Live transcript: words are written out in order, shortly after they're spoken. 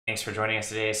Thanks for joining us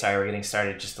today. Sorry we're getting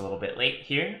started just a little bit late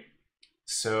here.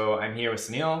 So I'm here with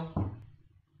Sunil.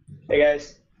 Hey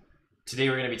guys. Today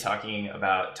we're going to be talking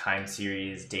about time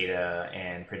series data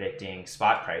and predicting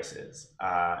spot prices.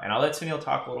 And I'll let Sunil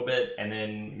talk a little bit, and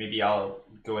then maybe I'll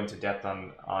go into depth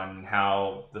on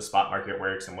how the spot market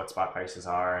works and what spot prices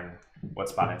are and what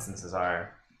spot instances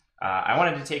are. I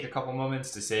wanted to take a couple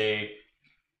moments to say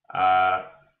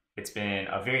it's been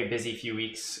a very busy few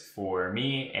weeks for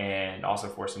me and also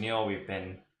for Sunil. We've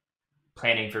been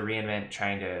planning for reInvent,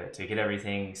 trying to get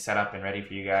everything set up and ready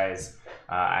for you guys.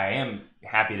 I am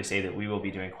happy to say that we will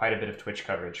be doing quite a bit of Twitch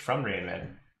coverage from reInvent.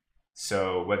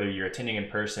 So whether you're attending in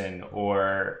person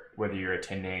or whether you're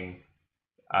attending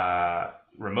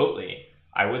remotely,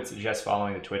 I would suggest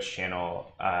following the Twitch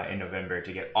channel in November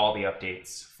to get all the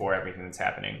updates for everything that's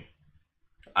happening.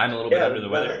 I'm a little bit under the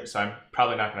weather, so I'm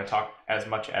probably not going to talk as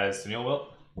much as Sunil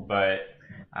will, but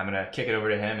I'm going to kick it over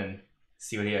to him and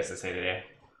see what he has to say today.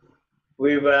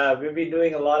 We've been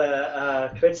doing a lot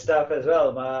of Twitch stuff as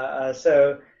well.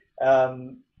 So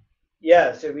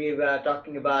we've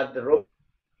talking about the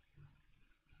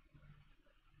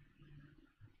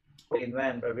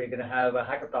reInvent, where we're going to have a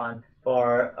hackathon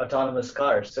for autonomous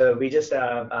cars. So we just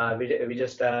had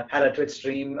a Twitch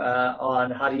stream on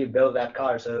how do you build that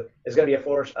car. So it's going to be a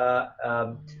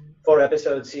four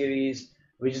episode series.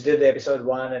 We just did the episode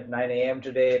 1 at 9 a.m.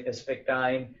 today Pacific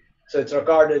time. So it's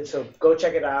recorded. So go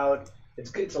check it out.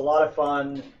 It's a lot of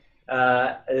fun.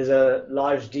 There's a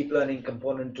large deep learning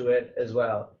component to it as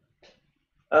well.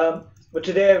 But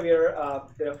today we're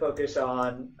going to focus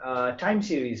on time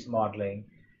series modeling.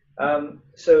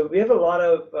 So we have a lot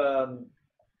of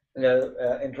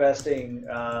interesting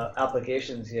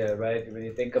applications here, right? When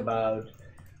you think about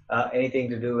anything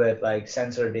to do with like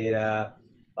sensor data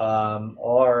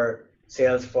or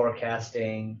sales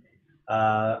forecasting,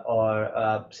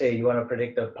 or say you want to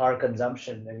predict the power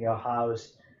consumption in your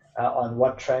house on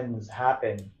what trends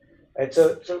happen. Right?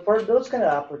 So for those kind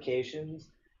of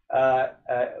applications,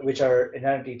 which are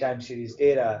inherently time series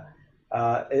data,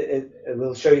 it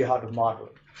will show you how to model.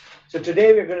 So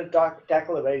today we're going to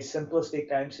tackle a very simplistic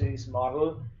time series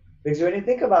model, because when you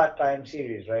think about time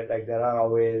series, right, like there are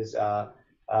always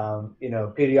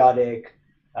periodic,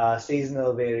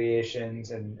 seasonal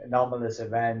variations and anomalous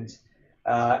events,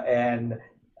 and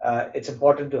it's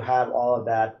important to have all of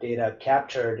that data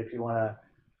captured if you want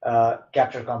to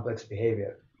capture complex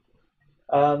behavior.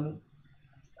 I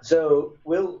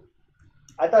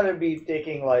thought it'd be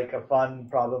taking like a fun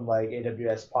problem like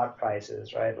AWS spot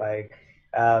prices, right? Like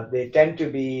they tend to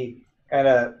be kind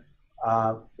of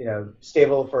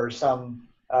stable for some.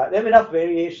 They have enough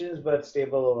variations, but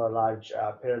stable over a large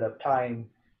period of time.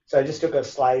 So I just took a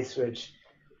slice which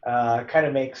kind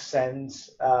of makes sense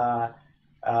to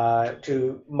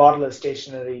model a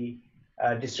stationary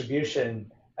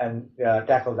distribution and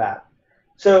tackle that.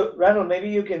 So Randall, maybe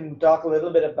you can talk a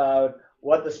little bit about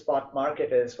what the spot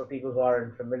market is for people who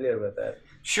aren't familiar with it.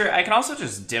 Sure, I can also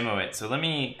just demo it. So let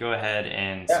me go ahead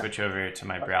and switch over to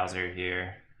my browser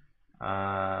here.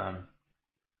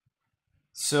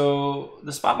 So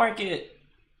the spot market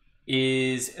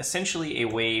is essentially a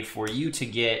way for you to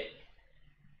get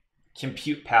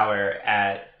compute power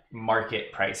at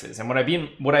market prices. And what I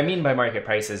mean by market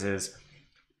prices is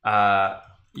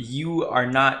you are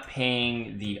not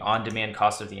paying the on-demand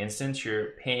cost of the instance,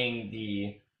 you're paying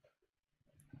the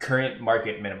current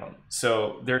market minimum.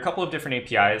 So there are a couple of different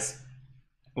APIs,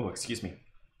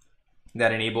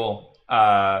 that enable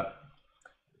the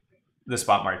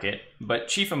spot market, but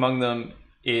chief among them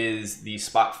is the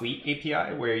Spot Fleet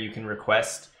API, where you can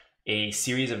request a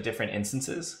series of different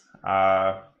instances.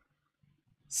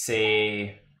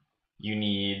 Say you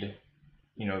need,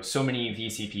 so many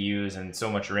vCPUs and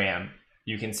so much RAM.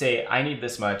 You can say, I need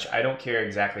this much. I don't care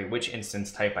exactly which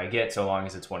instance type I get, so long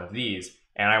as it's one of these.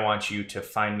 And I want you to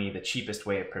find me the cheapest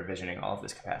way of provisioning all of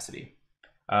this capacity.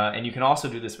 And you can also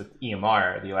do this with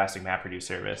EMR, the Elastic MapReduce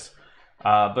service.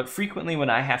 But frequently when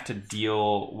I have to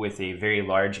deal with a very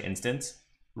large instance,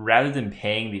 rather than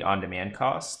paying the on-demand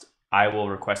cost, I will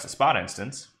request a spot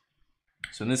instance.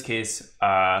 So in this case,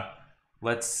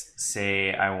 let's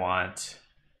say I want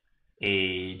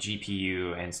a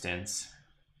GPU instance,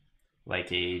 like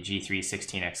a G3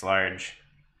 16X large,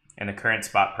 and the current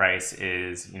spot price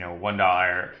is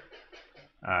 $1.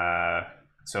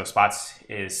 So Spots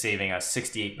is saving us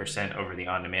 68% over the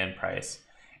on-demand price.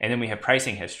 And then we have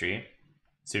pricing history,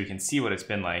 so you can see what it's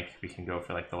been like. We can go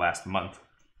for like the last month,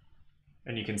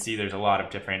 and you can see there's a lot of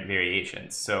different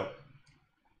variations. So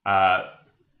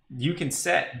you can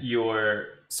set your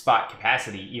spot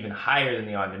capacity even higher than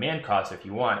the on-demand cost if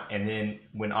you want. And then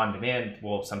when on-demand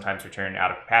will sometimes return out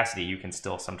of capacity, you can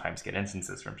still sometimes get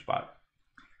instances from spot.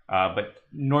 But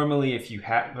normally if you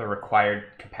have a required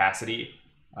capacity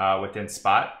within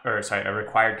spot, or sorry, a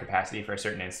required capacity for a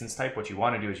certain instance type, what you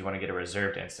want to do is you want to get a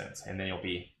reserved instance, and then you'll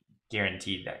be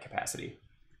guaranteed that capacity.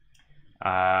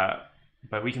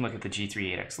 But we can look at the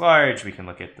G3 8x large, we can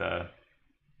look at the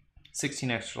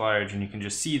 16x large, and you can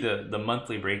just see the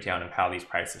monthly breakdown of how these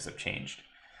prices have changed.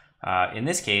 In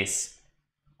this case,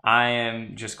 I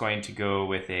am just going to go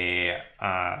with a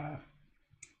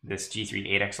this G3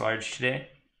 8x large today.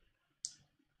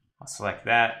 I'll select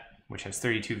that, which has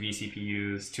 32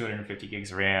 vCPUs, 250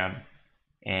 gigs of RAM,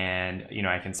 and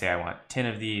I can say I want 10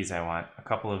 of these, I want a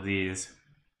couple of these,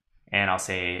 and I'll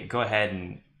say go ahead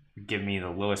and give me the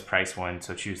lowest price one,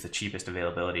 so choose the cheapest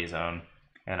availability zone,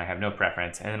 and I have no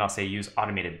preference, and then I'll say use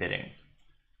automated bidding.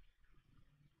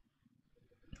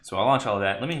 So I'll launch all of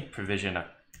that. Let me provision a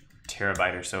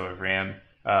terabyte or so of RAM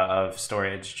of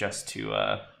storage just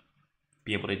to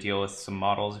be able to deal with some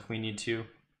models if we need to.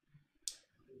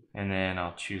 And then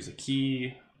I'll choose a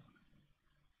key,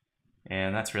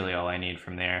 and that's really all I need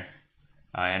from there.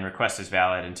 And request is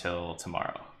valid until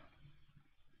tomorrow.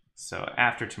 So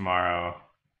after tomorrow,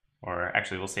 or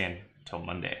actually we'll say until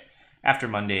Monday. After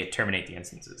Monday, terminate the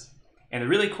instances. And the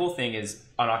really cool thing is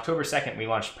on October 2nd, we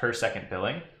launched per second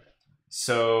billing.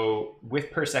 So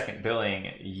with per second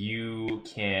billing, you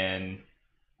can,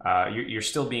 you're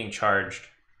still being charged,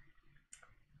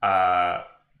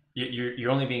 you're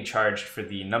only being charged for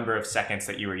the number of seconds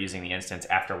that you were using the instance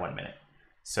after 1 minute.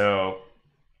 So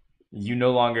you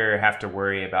no longer have to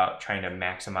worry about trying to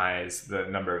maximize the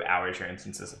number of hours your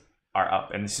instances are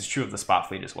up. And this is true of the spot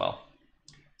fleet as well.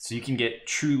 So you can get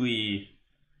truly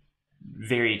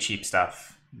very cheap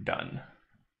stuff done.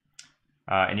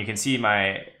 And you can see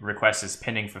my request is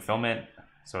pending fulfillment.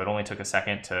 So it only took a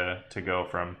second to go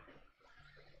from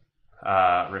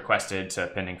requested to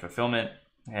pending fulfillment.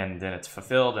 And then it's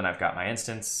fulfilled and I've got my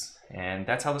instance, and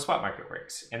that's how the spot market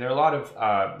works. And there are a lot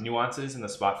of nuances in the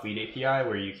spot fleet API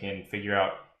where you can figure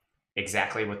out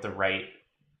exactly what the right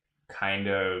kind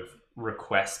of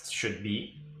request should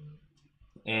be.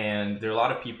 And there are a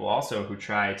lot of people also who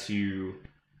try to,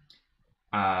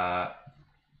 there are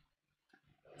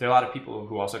a lot of people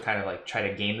who also kind of like try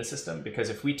to game the system, because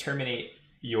if we terminate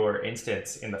your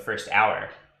instance in the first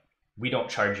hour, we don't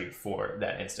charge you for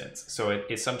that instance. So it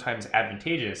is sometimes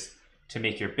advantageous to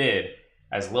make your bid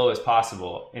as low as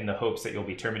possible in the hopes that you'll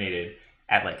be terminated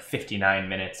at like 59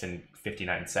 minutes and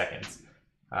 59 seconds,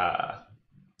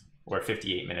 or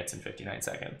 58 minutes and 59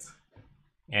 seconds.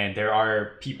 And there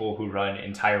are people who run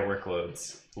entire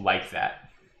workloads like that.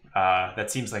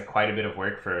 That seems like quite a bit of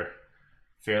work for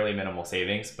fairly minimal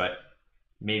savings, but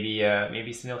maybe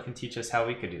Sunil can teach us how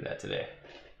we could do that today.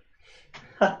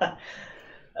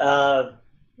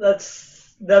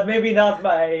 That maybe not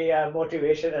my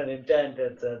motivation and intent.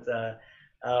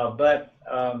 But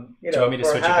do you want me to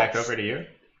switch it back over to you?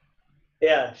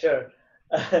 Yeah, sure.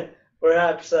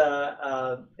 Perhaps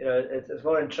it's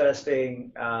more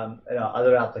interesting.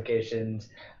 Other applications,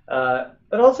 but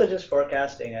also just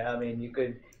forecasting. I mean,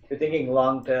 you're thinking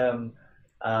long term.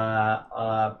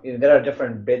 There are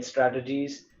different bid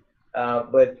strategies,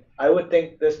 but I would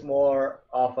think this more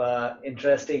of a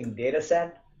interesting data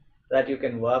set that you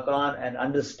can work on and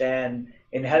understand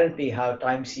inherently how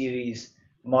time series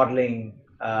modeling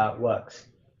works.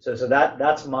 So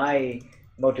that's my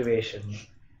motivation.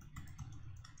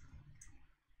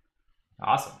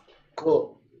 Awesome.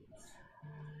 Cool.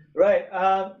 Right.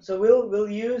 So we'll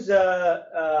use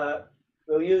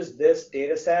this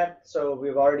data set. So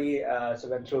we've already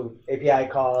went through API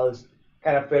calls,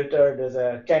 kind of filtered. There's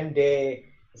a 10-day,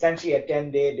 essentially a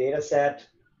 10-day data set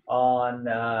on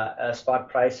spot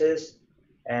prices,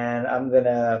 and I'm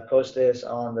gonna post this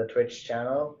on the Twitch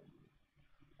channel.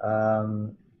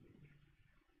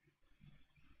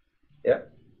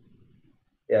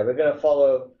 Yeah, we're gonna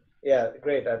follow. Yeah,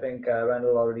 great. I think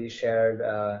Randall already shared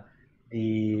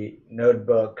the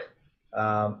notebook,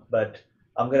 but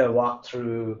I'm gonna walk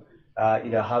through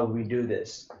how we do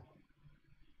this.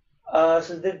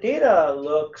 So the data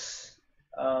looks,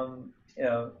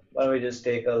 why don't we just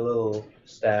take a little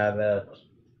stab at,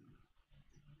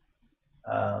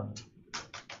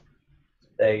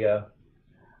 there you go.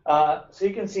 So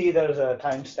you can see there's a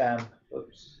timestamp.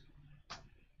 Oops.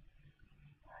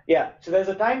 Yeah, so there's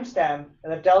a timestamp,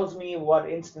 and it tells me what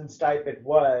instance type it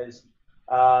was.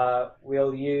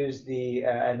 We'll use the,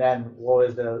 and then what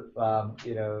was the,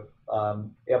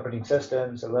 the operating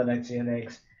system, so Linux,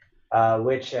 Unix,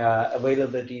 which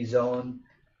availability zone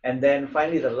And then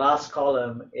finally, the last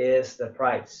column is the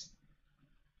price,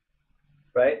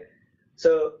 right?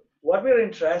 So what we're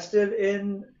interested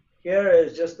in here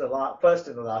is just the first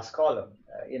and the last column,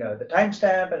 the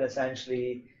timestamp and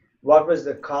essentially what was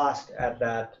the cost at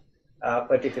that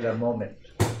particular moment.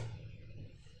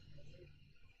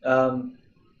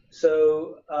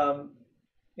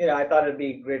 I thought it'd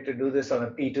be great to do this on a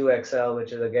P2 Excel,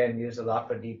 which is again used a lot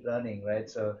for deep learning, right?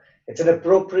 So it's an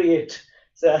appropriate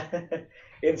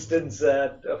instance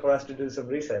for us to do some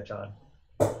research on.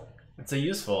 It's a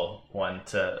useful one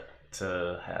to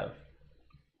have.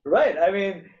 Right. I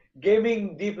mean,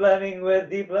 gaming deep learning with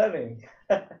deep learning.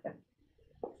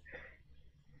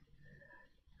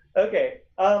 Okay.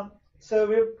 So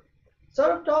we've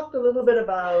sort of talked a little bit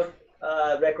about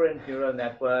recurrent neural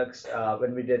networks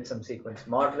when we did some sequence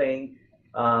modeling.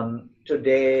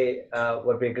 Today,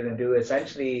 what we're going to do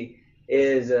essentially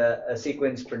is a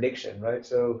sequence prediction, right?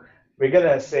 So we're going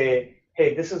to say,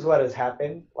 hey, this is what has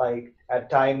happened, like at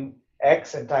time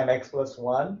x and time x plus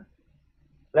 1.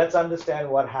 Let's understand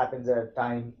what happens at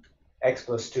time x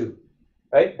plus 2,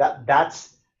 right?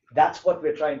 That's what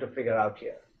we're trying to figure out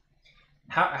here.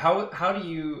 How do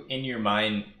you, in your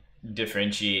mind,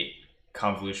 differentiate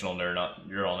convolutional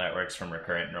neural networks from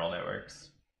recurrent neural networks?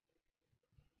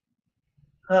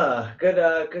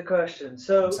 Good question.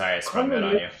 So I'm sorry I sprung that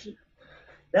on you.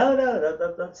 No,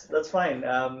 that's fine.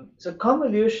 So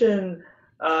convolution,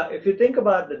 if you think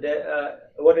about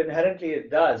what inherently it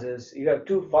does is you have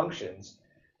two functions.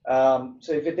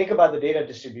 So if you think about the data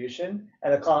distribution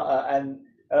and a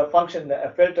function,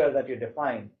 a filter that you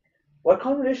define, what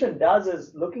convolution does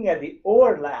is looking at the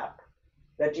overlap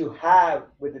that you have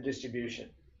with the distribution,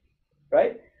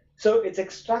 right? So it's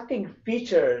extracting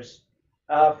features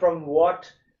from what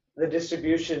the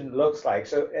distribution looks like.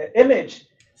 So image,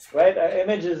 right?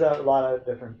 Image is a lot of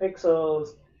different pixels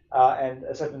and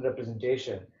a certain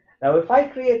representation. Now, if I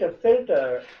create a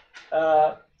filter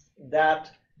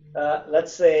that,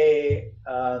 let's say,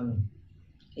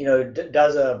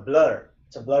 does a blur,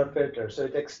 it's a blur filter. So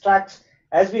it extracts,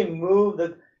 as we move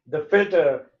the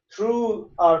filter through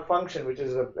our function, which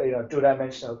is a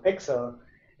two-dimensional pixel,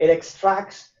 it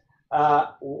extracts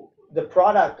the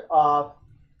product of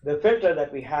the filter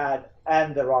that we had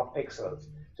and the raw pixels.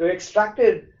 So we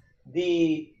extracted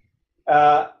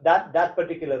that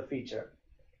particular feature.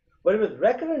 But with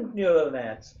recurrent neural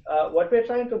nets, what we're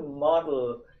trying to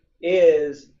model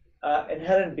is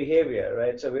inherent behavior,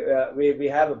 right? So we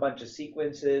have a bunch of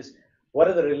sequences. What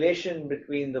are the relation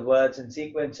between the words and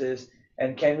sequences?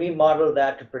 And can we model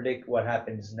that to predict what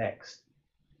happens next?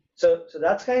 So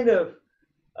that's kind of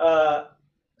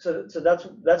so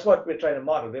that's what we're trying to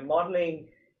model. We're modeling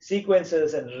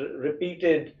sequences and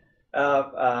repeated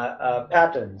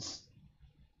patterns.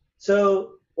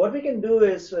 So what we can do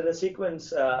is with a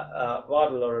sequence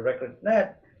model or a recurrent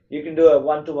net, you can do a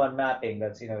one-to-one mapping.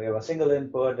 That's we have a single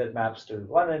input that maps to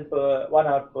one input, one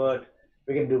output.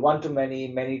 We can do one-to-many,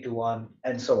 many-to-one,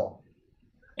 and so on.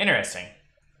 Interesting.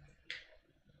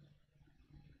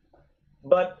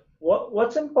 But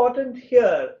what's important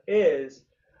here is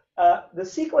the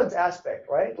sequence aspect,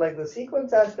 right? Like the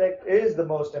sequence aspect is the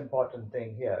most important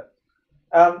thing here,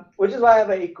 which is why I have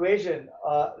an equation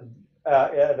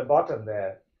at the bottom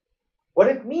there. What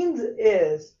it means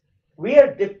is we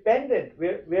are dependent.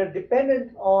 We are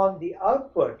dependent on the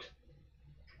output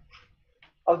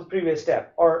of the previous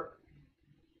step, or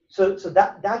so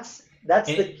that's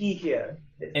the key here.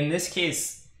 In this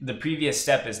case, the previous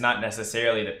step is not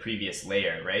necessarily the previous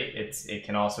layer, right? It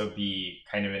can also be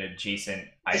kind of an adjacent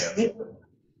item.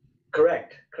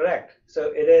 Correct.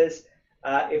 So it is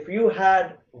if you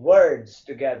had words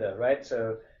together, right?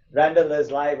 So Randall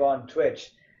is live on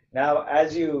Twitch. Now,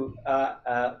 as you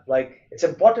it's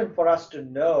important for us to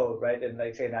know, right? In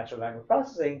say natural language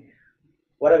processing,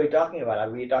 what are we talking about?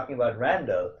 Are we talking about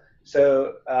Randall?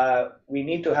 So we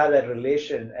need to have that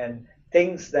relation, and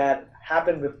things that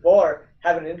happened before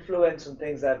have an influence on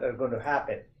things that are going to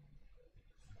happen,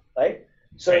 right?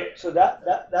 So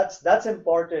that's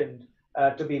important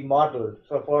to be modeled.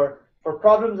 So for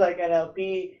problems like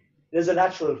NLP, there's a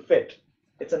natural fit.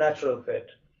 It's a natural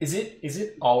fit. Is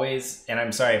it always? And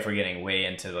I'm sorry if we're getting way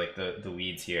into like the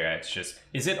weeds here. It's just,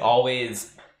 is it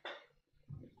always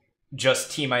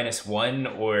just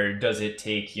t-1, or does it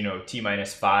take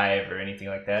t-5 or anything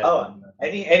like that? Oh,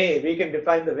 any we can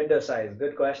define the window size.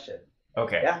 Good question.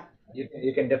 Okay. Yeah,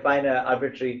 you can define an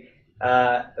arbitrary,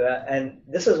 and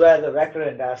this is where the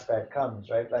recurrent aspect comes,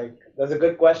 right? Like, that's a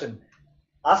good question.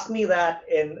 Ask me that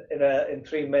in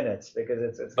 3 minutes,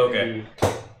 because it's okay.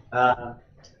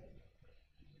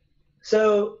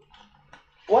 So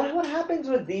what happens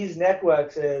with these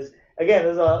networks is again,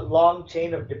 there's a long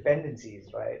chain of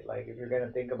dependencies, right? Like if you're going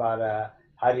to think about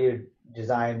how do you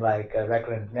design like a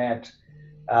recurrent net,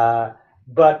 uh,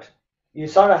 but you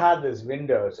sort of have this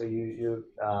window. So you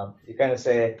kind of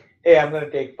say, hey, I'm going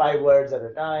to take 5 words at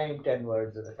a time, 10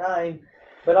 words at a time,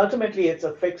 but ultimately it's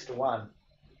a fixed one.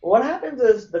 What happens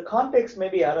is the context may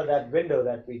be out of that window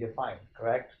that we define,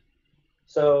 correct?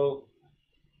 So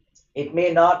it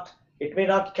may not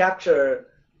capture.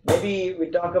 Maybe we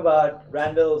talk about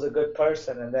Randall's a good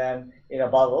person, and then blah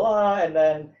blah blah, and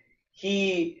then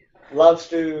he loves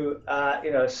to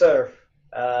surf,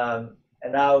 and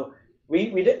now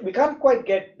we can't quite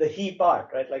get the he part,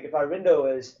 right? Like if our window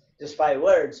is just 5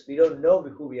 words, we don't know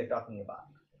who we are talking about.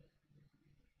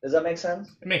 Does that make sense?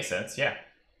 It makes sense, yeah.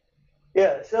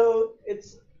 Yeah, so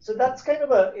that's kind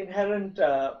of an inherent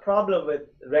problem with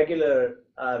regular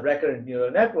recurrent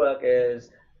neural network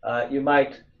is you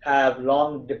might have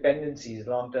long-term dependencies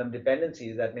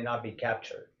that may not be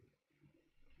captured.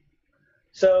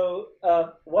 So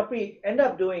what we end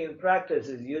up doing in practice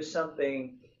is use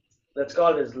something that's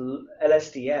called as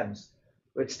LSTMs,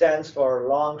 which stands for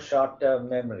long short-term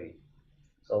memory.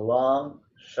 So long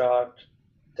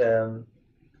short-term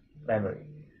memory.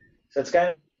 So it's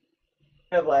kind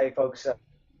of like folks who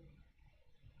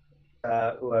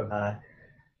have who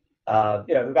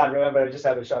can't remember, just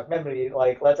have a short memory.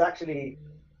 Like let's actually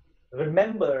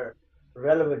remember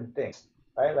relevant things,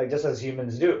 right? Like just as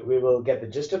humans do, we will get the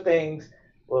gist of things.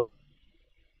 We'll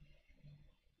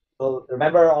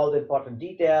remember all the important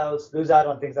details, lose out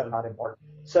on things that are not important.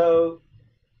 So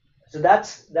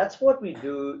that's what we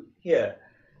do here.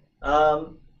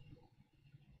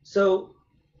 So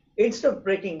instead of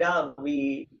breaking down,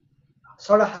 we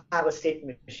sort of have a state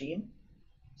machine.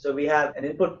 So we have an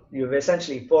input. You have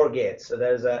essentially 4 gates. So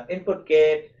there's an input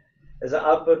gate, there's an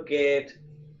output gate,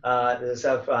 there's a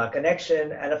self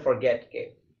connection, and a forget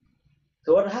gate.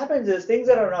 So what happens is things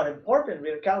that are not important,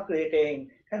 we're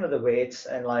calculating kind of the weights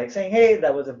and like saying, hey,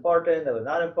 that was important, that was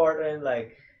not important.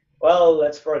 Like, well,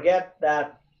 let's forget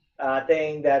that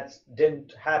thing that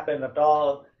didn't happen at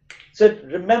all. So it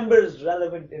remembers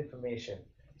relevant information.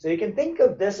 So you can think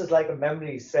of this as like a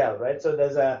memory cell, right? So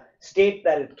there's a state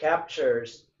that it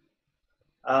captures,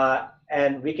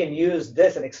 and we can use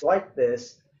this and exploit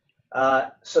this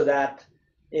so that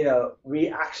we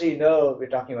actually know we're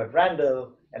talking about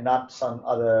Randall and not some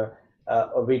other,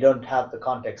 or we don't have the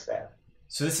context there.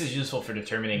 So this is useful for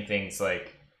determining things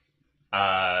like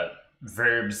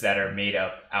verbs that are made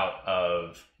up out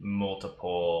of nouns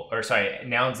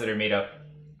that are made up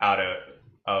out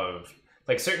of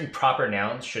like certain proper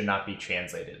nouns should not be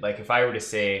translated. Like if I were to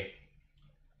say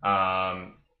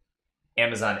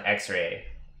Amazon X-ray,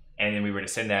 and then we were to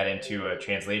send that into a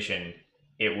translation,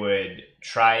 it would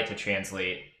try to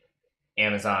translate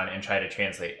Amazon and try to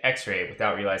translate X-ray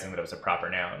without realizing that it was a proper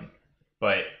noun.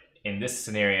 But in this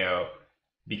scenario,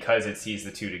 because it sees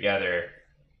the two together,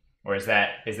 or is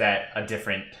that a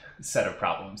different set of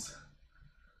problems?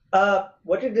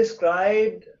 What you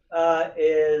described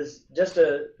is just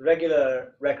a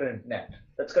regular recurrent net.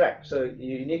 That's correct. So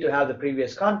you need to have the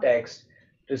previous context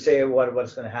to say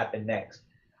what's going to happen next.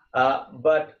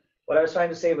 But what I was trying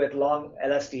to say with long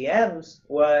LSTMs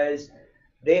was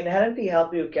they inherently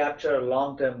help you capture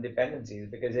long-term dependencies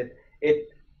because it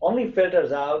only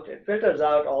filters out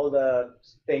all the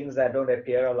things that don't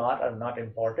appear a lot, are not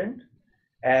important,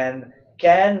 and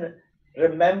can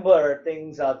remember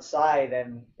things outside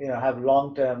and have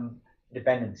long-term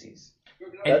dependencies.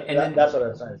 That's what I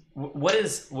was saying.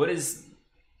 What is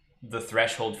the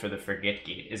threshold for the forget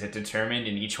gate? Is it determined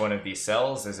in each one of these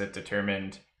cells? Is it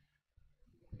determined?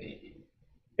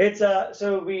 It's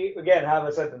so we again have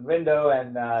a certain window,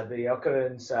 and the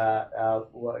occurrence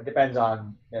depends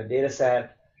on data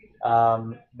set.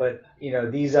 But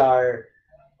these are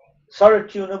sort of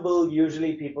tunable.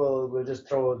 Usually people will just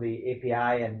throw the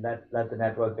API and let the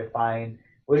network define.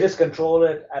 We'll just control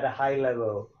it at a high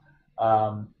level.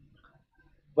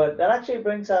 But that actually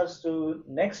brings us to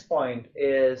next point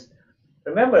is,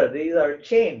 remember, these are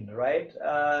chained, right?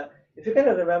 If you kind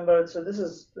of remember, so this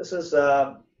is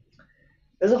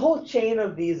there's a whole chain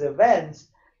of these events,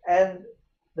 and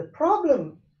the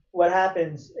problem, what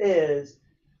happens is,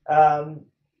 we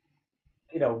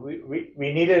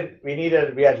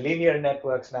had linear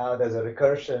networks now. There's a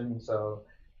recursion, so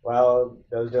well,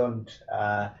 those don't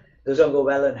go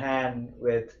well in hand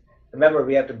with. Remember,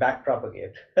 we have to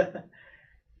backpropagate.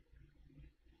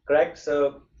 Correct.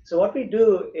 So what we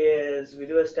do is we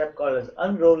do a step called as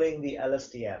unrolling the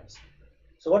LSTMs.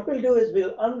 So what we'll do is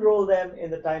we'll unroll them in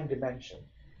the time dimension.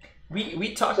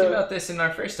 We talked about this in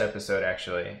our first episode,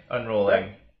 actually,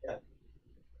 unrolling.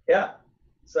 Yeah.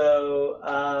 So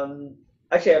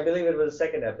actually, I believe it was the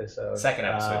second episode. Second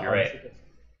episode, you're right.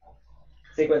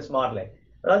 Sequence modeling.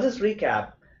 But I'll just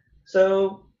recap.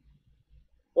 So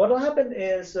what will happen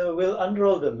is we'll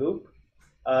unroll the loop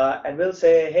and we'll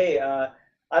say, hey,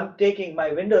 I'm taking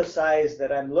my window size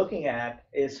that I'm looking at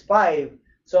is 5,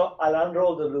 so I'll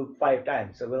unroll the loop 5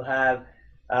 times. So we'll have,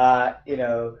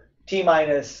 t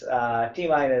minus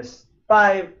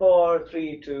 5, 4,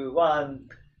 3, 2, 1,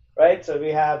 right? So we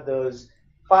have those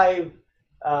 5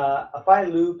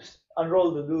 loops,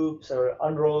 unroll the loops or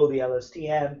unroll the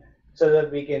LSTM so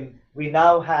that we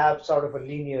now have sort of a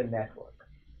linear network.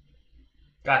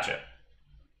 Gotcha.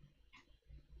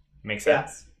 Makes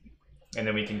sense. Yeah. And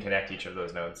then we can connect each of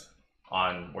those nodes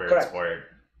on where Correct.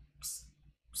 It's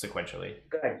stored sequentially.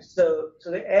 Correct. So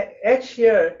the edge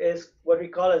here is what we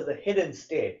call as the hidden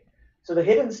state. So the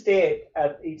hidden state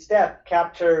at each step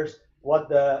captures what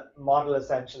the model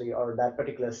essentially or that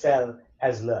particular cell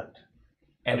has learned.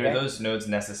 And are those nodes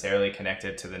necessarily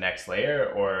connected to the next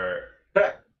layer or?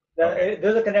 Correct.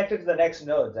 Those are connected to the next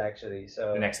nodes actually.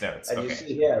 So the next nodes, as you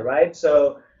see here, right?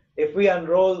 So if we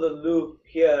unroll the loop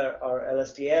here or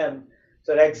LSTM,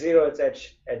 so at X0 it's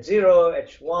H0,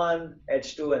 H1,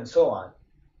 H2, and so on.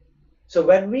 So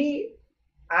when we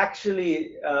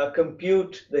actually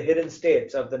compute the hidden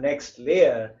states of the next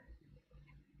layer,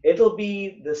 it'll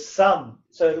be the sum.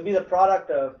 So it'll be the product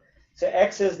of, so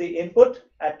X is the input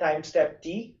at time step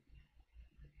T,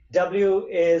 W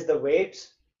is the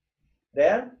weights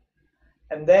there,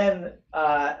 and then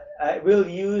we'll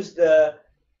use the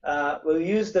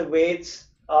weights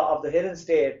of the hidden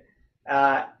state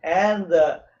and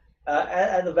the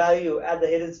value at the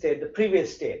hidden state, the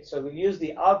previous state. So we'll use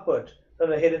the output from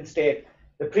the hidden state,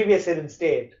 the previous hidden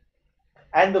state,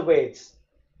 and the weights.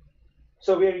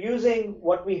 So we're using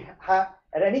what we have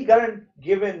at any current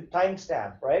given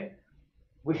timestamp, right?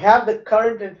 We have the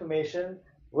current information.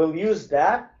 We'll use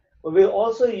that, but we'll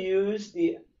also use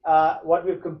the what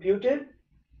we've computed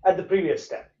at the previous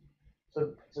step.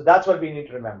 So that's what we need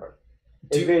to remember.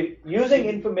 We're using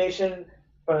information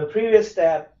from the previous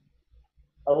step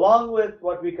along with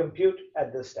what we compute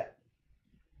at this step.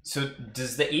 So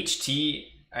does the HT,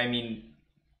 I mean,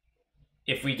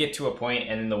 if we get to a point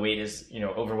and then the weight is,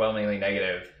 overwhelmingly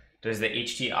negative, does the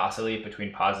HT oscillate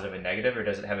between positive and negative, or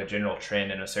does it have a general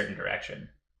trend in a certain direction?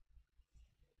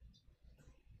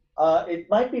 It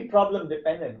might be problem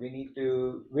dependent. We need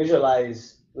to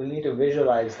visualize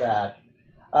that.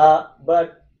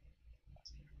 But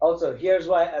also, here's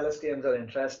why LSTMs are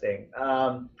interesting.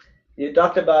 You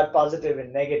talked about positive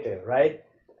and negative, right?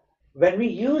 When we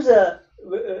use a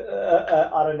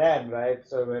RNN, right?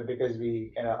 So because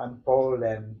we unfold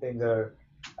and things are,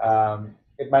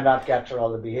 it might not capture all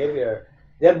the behavior.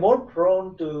 They're more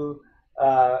prone to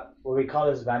what we call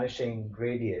as vanishing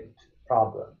gradient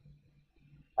problem.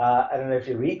 I don't know if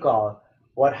you recall.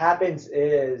 What happens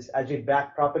is, as we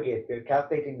backpropagate, we're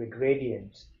calculating the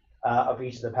gradients of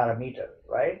each of the parameter,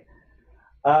 right?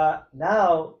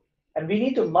 Now, and we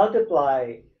need to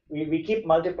multiply. We keep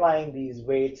multiplying these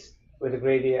weights with the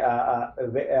gradient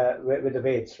with the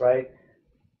weights, right?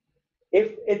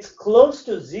 If it's close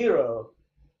to 0,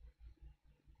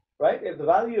 right? If the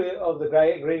value of the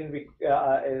gradient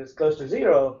is close to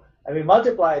 0, and we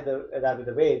multiply that with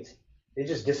the weights, they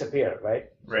just disappear, right?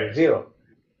 Right. So 0.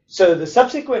 So the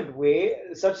subsequent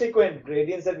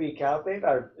gradients that we calculate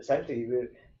are essentially,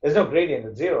 there's no gradient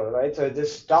at 0, right? So it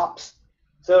just stops.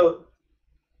 So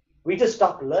we just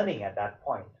stop learning at that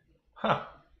point. Huh.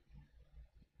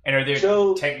 And are there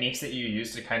techniques that you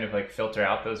use to kind of like filter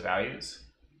out those values?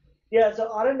 Yeah, so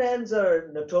RNNs are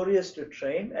notorious to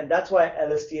train, and that's why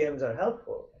LSTMs are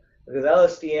helpful. Because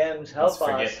LSTMs help us.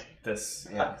 Forget this.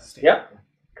 Yep,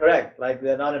 correct. Like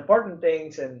they're not important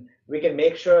things, and we can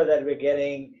make sure that we're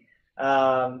getting,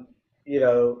 better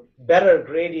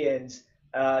gradients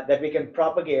that we can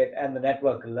propagate, and the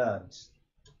network learns.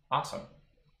 Awesome.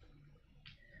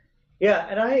 Yeah,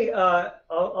 and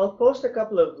I'll post a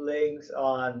couple of links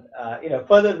on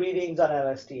further readings on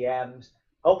LSTMs.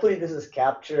 Hopefully this has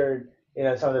captured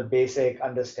some of the basic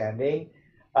understanding.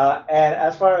 And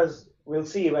as far as we'll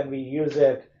see when we use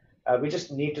it, we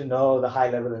just need to know the high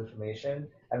level information,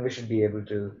 and we should be able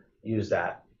to use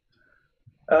that.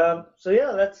 So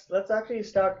yeah, let's actually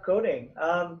start coding.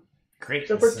 Great.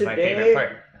 So for this is today, my favorite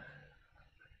part.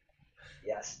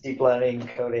 Yes, deep learning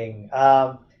coding.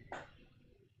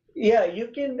 Yeah, you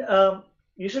can.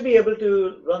 You should be able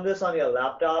to run this on your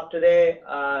laptop today.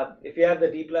 If you have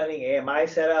the deep learning AMI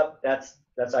setup, that's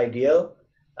ideal.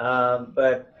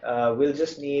 But we'll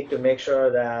just need to make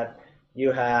sure that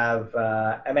you have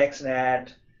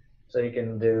MXNet, so you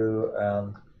can do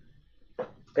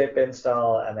pip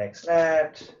install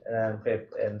MXNet, and then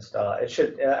pip install. It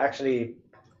should actually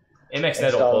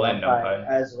MXNet will pull in NumPy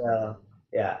as well.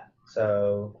 Yeah.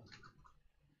 So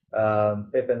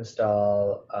pip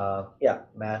install,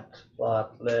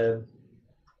 matplotlib.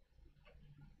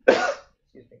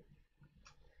 Excuse me.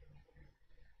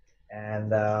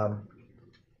 And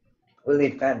we'll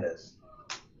need pandas.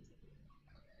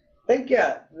 I think,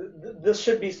 this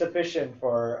should be sufficient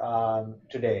for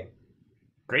today.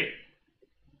 Great.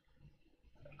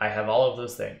 I have all of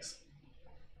those things.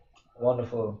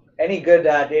 Wonderful. Any good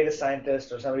data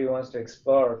scientist or somebody who wants to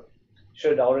explore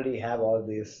should already have all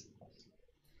these.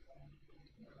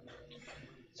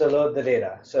 So load the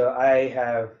data. So I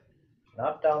have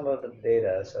not downloaded the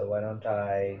data, so why don't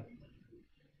I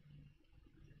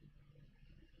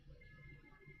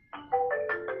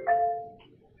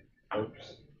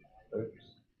oops.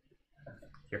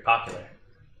 You're popular.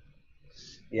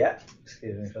 Yeah,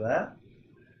 excuse me for that.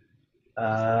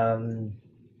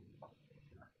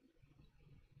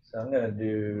 So I'm going to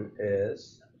do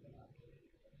is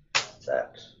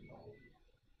set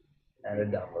and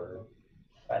it downloaded.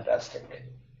 Fantastic.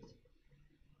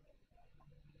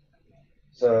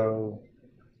 So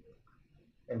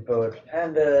import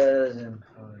pandas,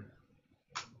 import.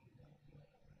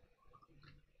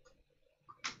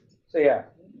 So yeah,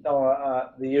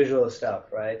 the usual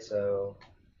stuff, right? So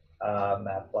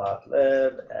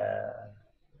matplotlib and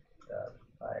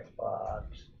pyplot.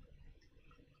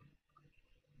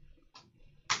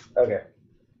 Okay,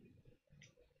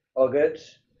 all good.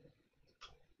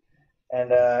 And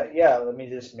let me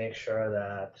just make sure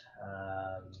that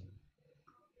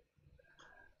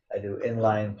I do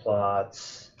inline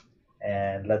plots,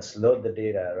 and let's load the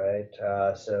data, right?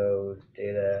 So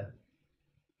data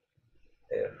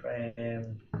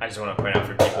frame. I just want to point out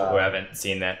for people who haven't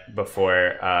seen that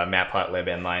before, matplotlib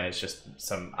inline is just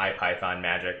some IPython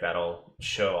magic that'll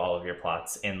show all of your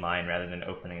plots inline rather than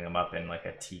opening them up in like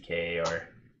a TK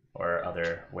or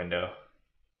other window.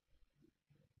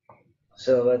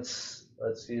 So let's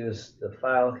use the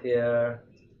file here.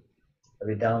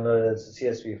 We download it as a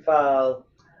CSV file.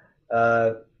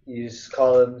 Use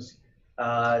columns.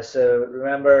 So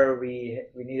remember, we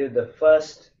needed the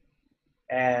first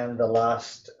and the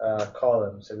last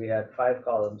column. So we had 5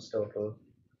 columns total.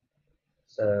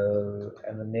 So,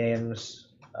 and the names,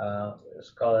 let's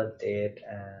call it date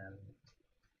and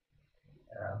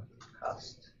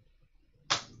cost.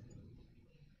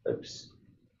 Oops.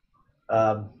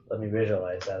 Let me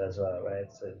visualize that as well,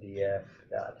 right? So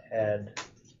df.head.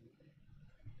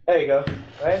 There you go,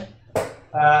 right?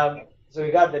 So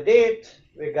we got the date,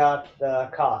 we got the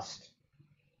cost.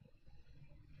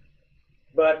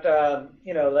 But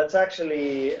let's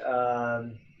actually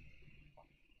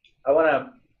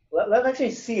let's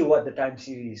actually see what the time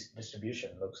series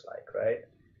distribution looks like, right?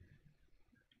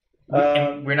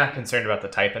 We're not concerned about the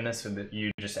type in this, so that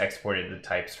you just exported the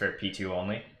types for P2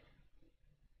 only.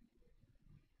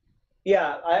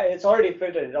 Yeah, it's already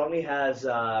filtered. It only has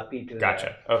P2.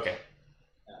 Gotcha. There. Okay.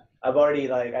 I've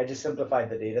already I just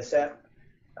simplified the data set,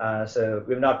 so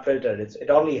we've not filtered. It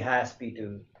only has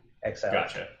P2 XL.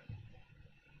 Gotcha.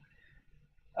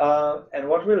 And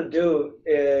what we'll do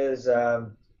is, I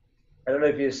don't know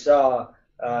if you saw,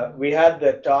 we had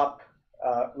the top.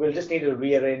 We'll just need to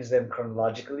rearrange them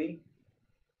chronologically.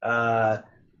 Because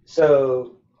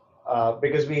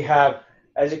we have,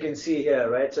 as you can see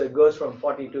here, right? So it goes from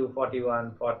 42,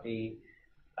 41, 40.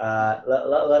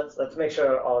 Let's make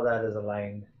sure all that is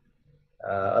aligned.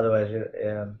 Otherwise,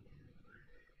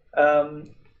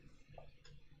 and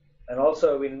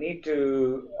also we need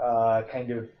to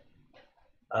kind of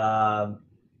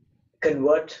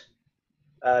convert.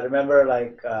 Remember,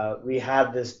 we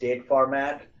have this date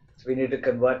format, so we need to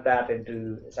convert that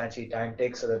into essentially time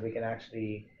tick so that we can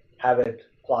actually have it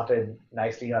plotted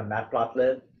nicely on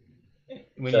matplotlib.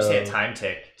 When you say a time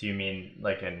tick, do you mean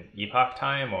like an epoch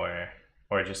time or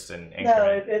just an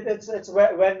increment? No, it's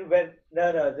when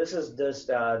no. This is just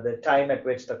the time at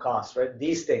which the cost, right?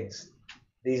 These things,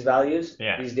 these values,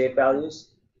 these date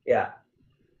values, yeah.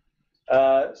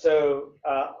 So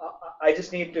I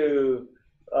just need to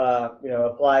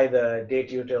apply the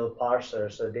dateutil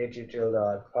parser. So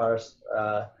dateutil.parse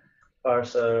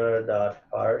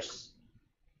parser.parse.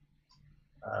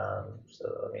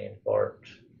 So let me import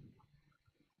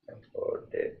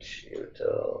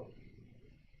dateutil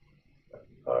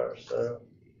parser.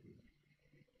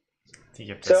 I think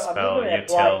you have to spell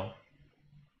util.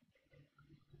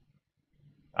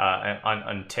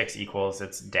 On ticks equals,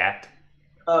 it's dat.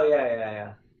 Oh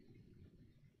yeah.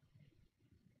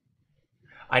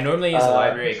 I normally use a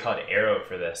library called Arrow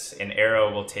for this, and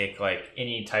Arrow will take like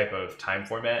any type of time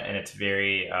format, and it's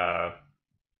very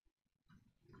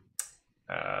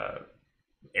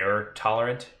error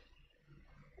tolerant.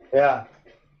 Yeah,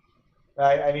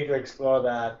 I need to explore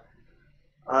that.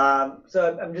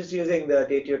 So I'm just using the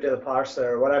datautil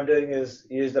parser. What I'm doing is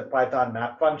use the Python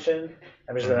map function.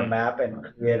 I'm just going to map and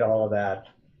create all of that,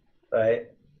 right?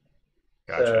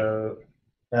 Gotcha. So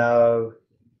now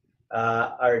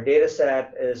our data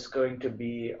set is going to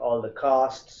be all the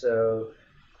costs. So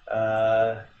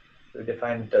we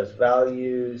define it as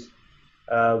values.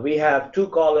 We have two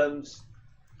columns,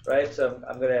 right? So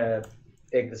I'm going to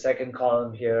take the second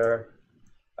column here.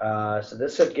 So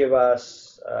this should give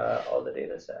us all the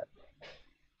data set.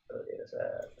 So data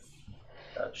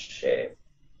set shape.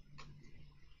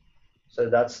 So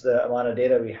that's the amount of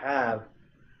data we have.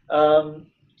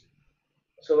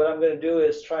 So what I'm going to do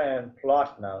is try and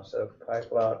plot now. So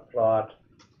plot.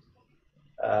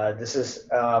 This is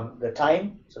the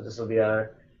time. So this will be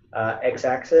our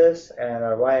x-axis, and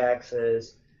our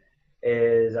y-axis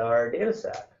is our data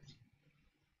set.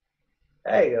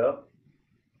 There you go.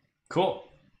 Cool.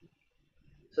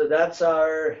 So that's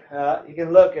our, you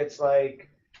can look, it's like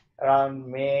around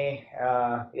May,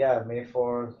 May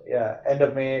 4th, end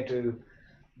of May to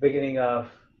beginning of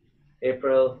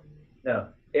April, no,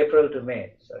 April to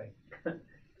May, sorry.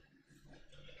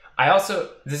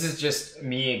 This is just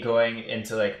me going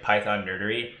into like Python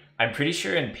nerdery. I'm pretty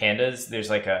sure in pandas, there's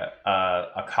like a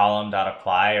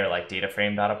column.apply or like data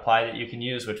frame.apply that you can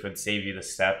use, which would save you the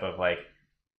step of like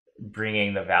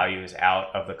bringing the values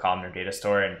out of the columnar data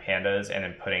store in pandas and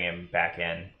then putting them back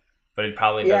in. But it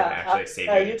probably doesn't actually save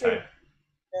you any time.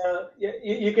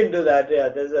 You can do that. Yeah,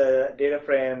 there's a data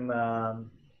frame.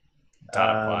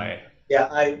 .apply.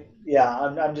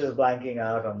 I'm just blanking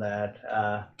out on that.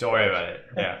 Don't worry about it.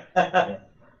 Yeah.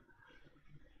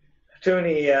 Too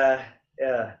many.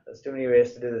 There's too many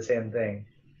ways to do the same thing.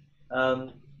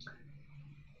 But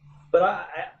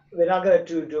we're not going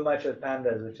to do much with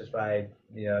pandas, which is why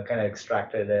I kind of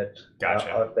extracted it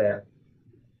out there.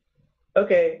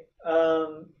 Okay,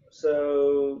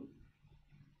 so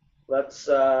let's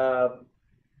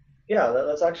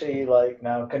actually like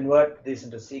now convert these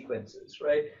into sequences,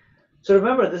 right? So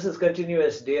remember, this is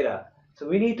continuous data, so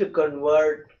we need to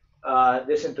convert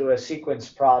this into a sequence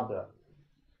problem.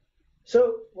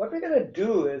 So what we're going to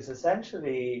do is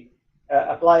essentially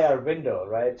apply our window,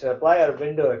 right? So apply our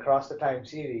window across the time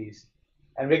series,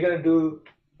 and we're going to do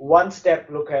one-step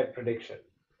look-ahead prediction.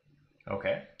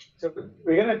 Okay. So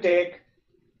we're going to take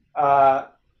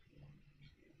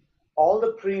all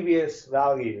the previous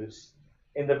values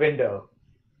in the window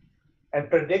and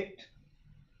predict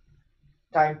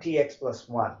time tx plus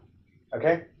 1,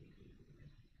 okay?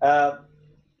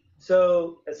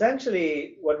 So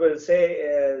essentially what we'll say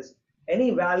is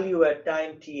any value at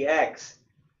time tx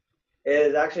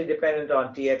is actually dependent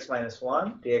on tx minus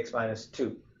 1, tx minus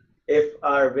 2, if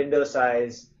our window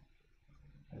size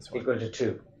is equal to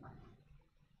 2.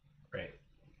 Right.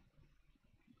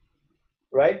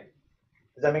 Right?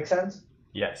 Does that make sense?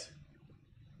 Yes.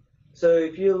 So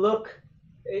if you look,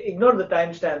 ignore the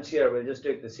timestamps here, we'll just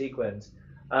take the sequence.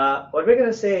 What we're going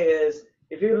to say is,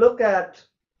 if you look at,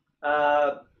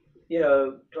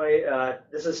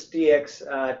 this is tx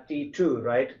t2,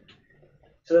 right?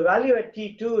 So the value at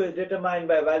t2 is determined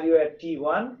by value at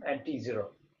t1 and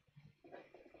t0.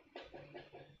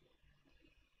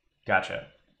 Gotcha.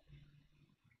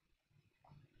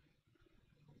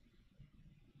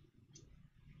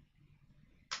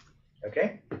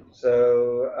 Okay,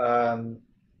 so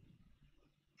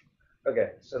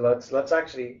let's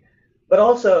actually, but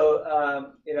also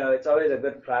it's always a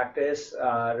good practice.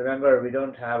 Remember, we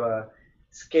don't have a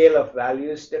scale of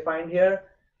values defined here,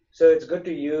 so it's good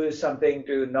to use something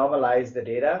to normalize the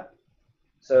data.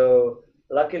 So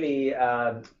luckily,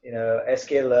 sklearn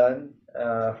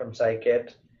from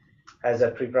scikit has a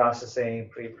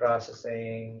pre-processing.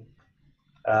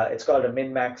 It's called a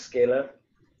min-max scaler.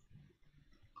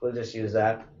 We'll just use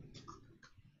that.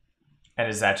 And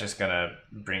is that just going to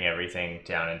bring everything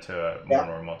down into a more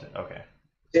normal? Okay.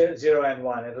 0 and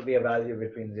 1. It'll be a value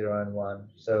between 0 and 1.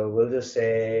 So we'll just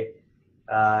say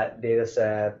data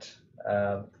set,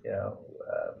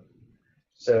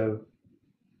 so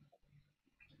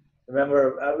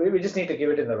remember, we just need to give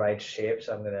it in the right shape.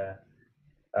 So I'm going to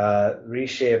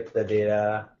reshape the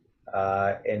data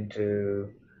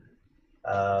into,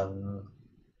 so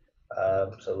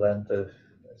length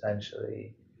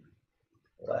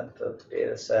of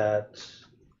data set,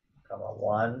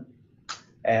 1,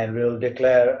 and we'll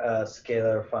declare a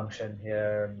scalar function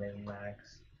here, min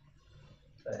max.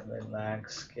 So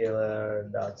max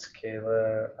scalar dot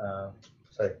scalar.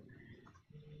 Sorry,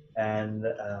 and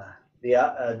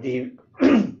the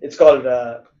it's called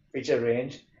feature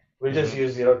range. We'll just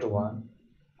use 0 to 1.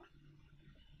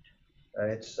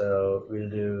 Right, so we'll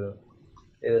do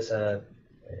dataset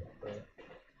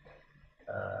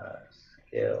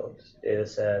scaled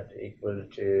dataset equal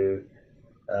to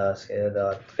scalar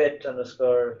dot fit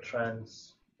underscore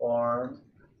transform.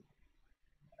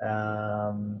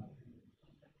 So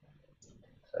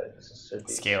this should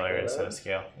be Scalar instead of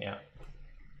scale, yeah.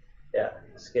 Yeah,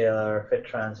 scalar fit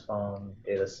transform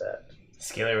dataset.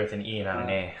 Scalar with an E, not an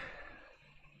A.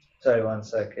 Sorry, 1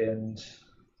 second.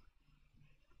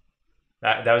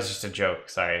 That was just a joke.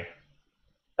 Sorry.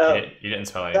 Oh, you didn't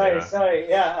spell anything wrong. Sorry.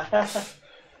 Yeah.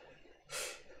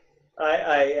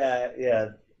 Yeah.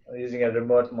 I'm using a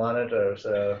remote monitor,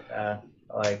 so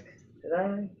like, did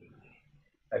I?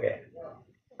 Okay.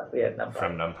 We had NumPy.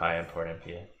 From NumPy, import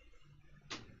NP.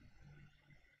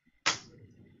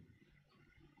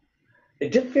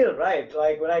 It didn't feel right.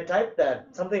 Like when I typed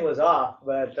that, something was off,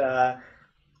 but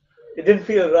it didn't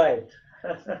feel right.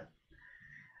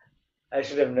 I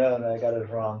should have known I got it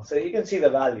wrong. So you can see the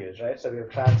values, right? So we've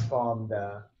transformed.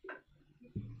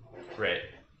 Right.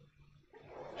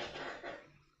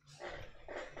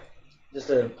 Just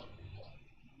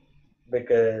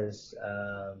because.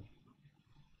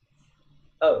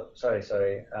 Oh, sorry.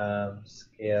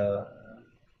 Scale.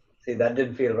 See, that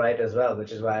didn't feel right as well,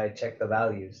 which is why I checked the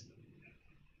values.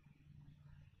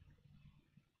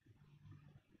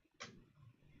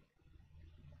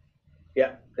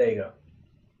 Yeah, there you go.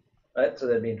 Right, so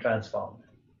they've been transformed.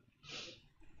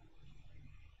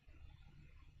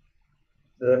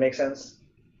 Does that make sense?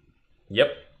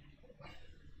 Yep.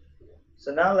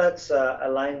 So now let's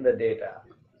align the data.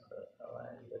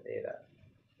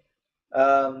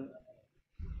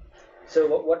 So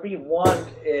what we want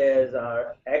is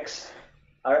our x.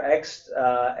 X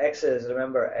is,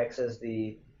 remember, x is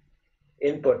the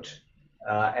input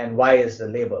and y is the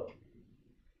label.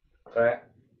 Correct?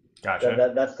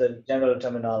 Gotcha. That's the general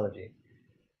terminology.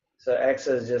 So x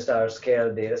is just our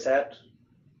scale data set,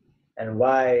 and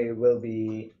y will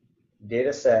be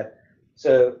data set.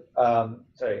 So,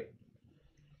 sorry.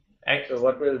 So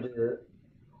what we'll do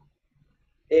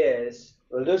is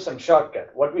we'll do some shortcut.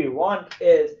 What we want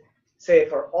is, say,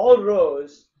 for all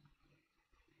rows,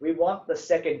 we want the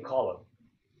second column.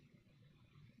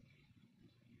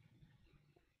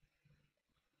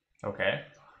 Okay.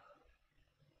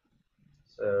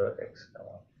 So x,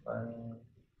 5.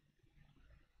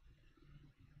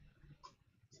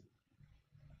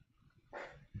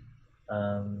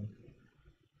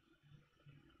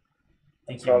 I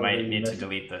think you might need to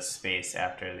delete the space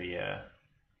after the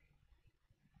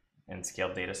in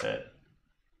scaled data set.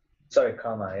 Sorry,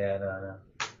 comma. Yeah, no.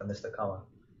 I missed the comma.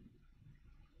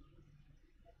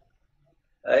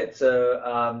 All right, so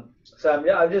I'm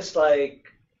just like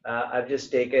I've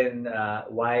just taken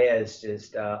y as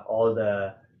just all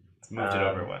the. It's moved it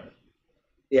over one.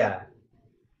 Yeah.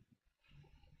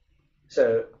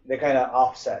 So they're kind of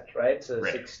offset, right? So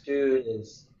right. 6.2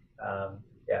 is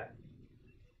yeah.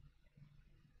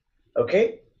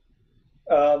 Okay.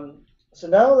 So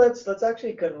now let's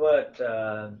actually convert.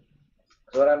 So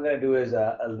what I'm going to do is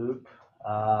a loop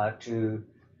to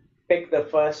pick the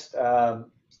first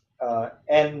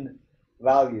n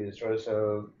values, right?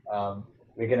 So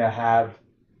we're going to have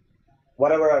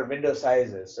whatever our window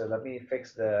size is. So let me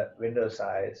fix the window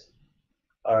size,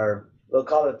 or we'll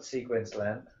call it sequence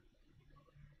length.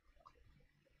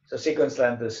 So sequence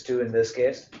length is 2 in this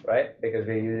case, right? Because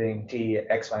we're using t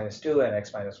x minus 2 and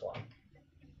x minus 1.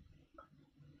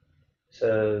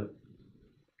 So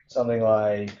something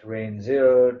like range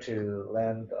 0 to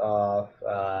length of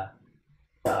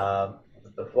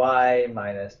y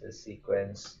minus the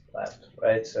sequence length,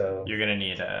 right? So you're gonna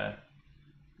need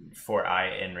for I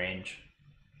in range.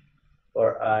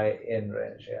 For I in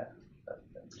range, yeah.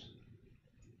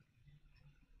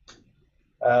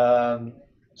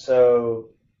 So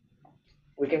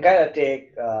we can kind of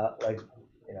take like,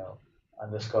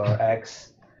 underscore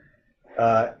x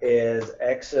is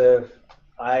x of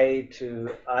I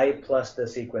to I plus the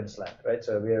sequence length, right?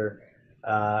 So we're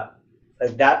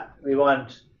like that. We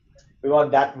want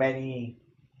that many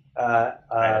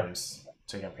items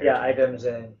to compare. Yeah, items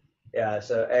in. Yeah,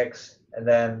 so x, and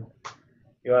then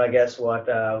you want to guess what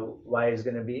y is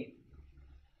going to be?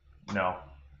 No.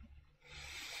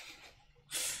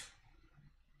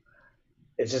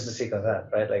 It's just a sequence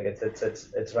length, right? Like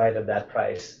it's right at that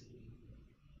price.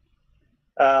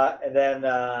 And then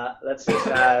let's just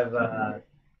have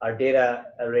our data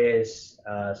arrays.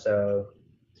 So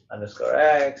underscore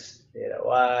x, data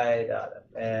y dot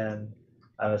append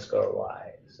underscore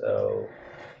y. So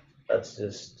let's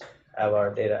just have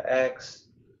our data x,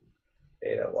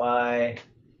 data y.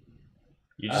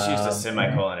 You just used a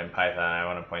semicolon in Python. I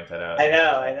want to point that out. I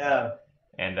know.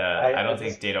 And I don't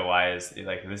think data y is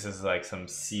like, this is like some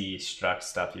C struct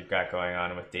stuff you've got going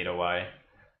on with data y.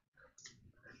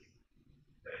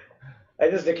 I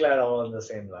just declared all in the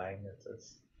same line.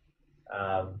 It's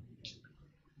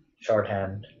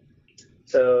shorthand.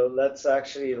 So let's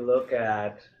actually look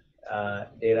at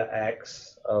data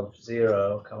x of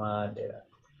 0, come on, data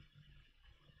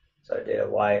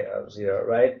y of 0,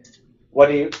 right? What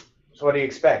do you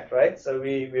expect, right? So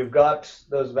we've got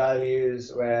those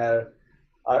values where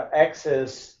our x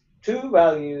is 2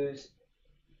 values,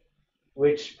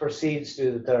 which proceeds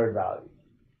to the third value.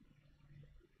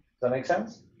 Does that make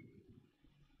sense?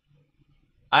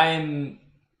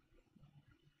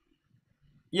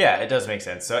 Yeah, it does make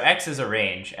sense. So x is a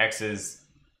range. X is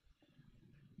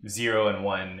 0 and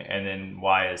 1, and then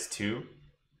y is 2.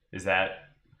 Is that?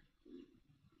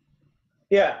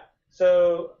 Yeah.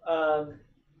 So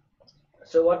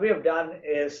so what we have done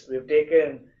is we've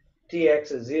taken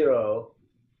tx is 0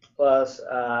 plus,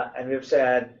 and we've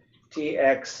said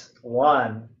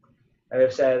tx1, and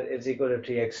we've said it's equal to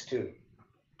tx2.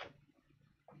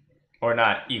 Or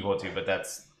not equal to, but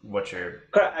that's what you're.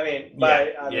 Correct. I mean,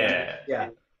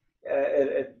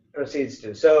 it proceeds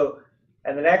to. So,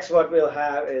 and the next what we'll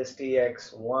have is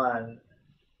tx1,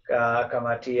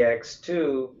 comma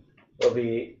tx2 will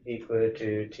be equal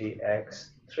to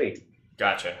tx3.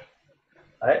 Gotcha.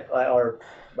 Right? Or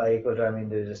by equal to, I mean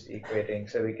they're just equating.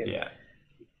 So we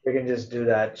can just do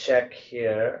that check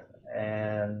here,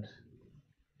 and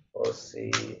we'll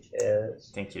see is.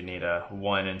 I think you need a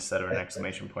 1 instead of an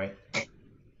exclamation point.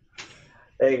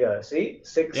 There you go. See,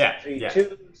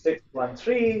 632,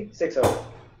 613, 601.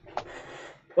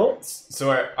 Cool.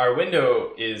 So our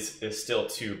window is still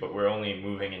 2, but we're only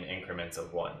moving in increments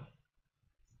of 1.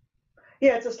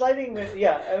 Yeah, it's a sliding.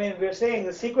 Yeah, I mean we're saying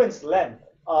the sequence length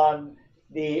on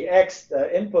the x, the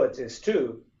inputs is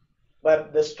 2,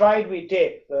 but the stride we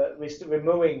take, we're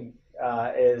moving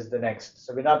is the next.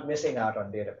 So we're not missing out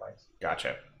on data points.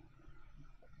 Gotcha.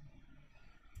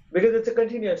 Because it's a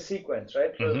continuous sequence,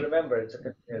 right? So remember, it's a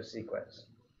continuous sequence.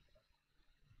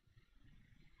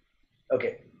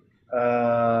 Okay.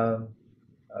 All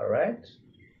right.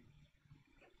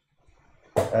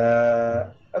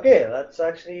 Okay, let's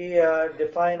actually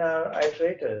define our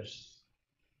iterators.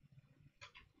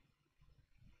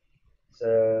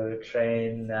 So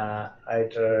train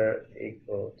iter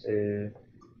equal to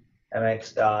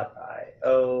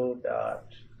mx.io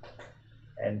dot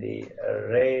nd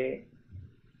array.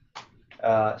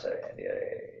 Nd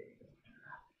array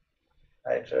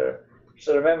iter.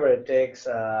 So remember, it takes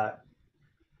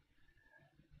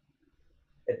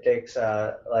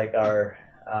like our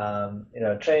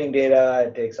training data.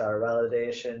 It takes our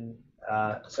validation.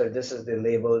 So this is the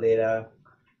label data.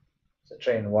 So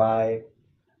train y.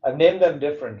 I've named them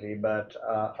differently, but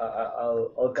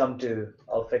I'll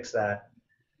fix that.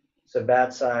 So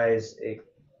bat size,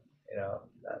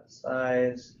 bat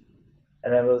size,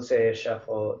 and then we'll say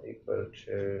shuffle equal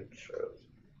to true.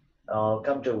 I'll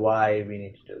come to why we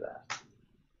need to do that.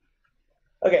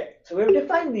 Okay, so we've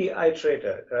defined the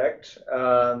iterator, correct?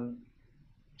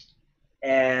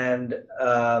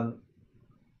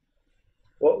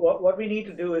 What we need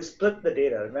to do is split the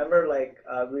data. Remember, like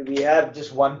we have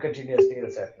just one continuous data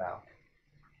set now,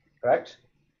 correct?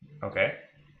 Okay.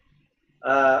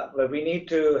 But we need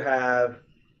to have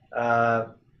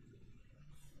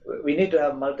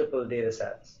multiple data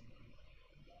sets.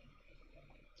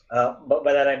 But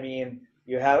by that I mean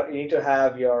you need to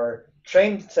have your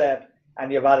trained set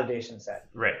and your validation set.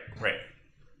 Right.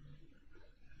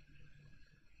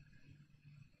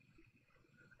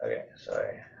 Okay,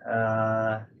 sorry.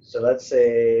 So let's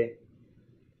say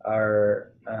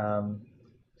our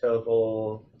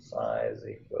total size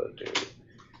equal to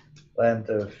length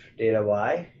of data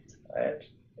y, right?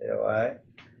 Data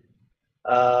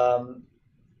y.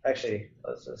 Actually,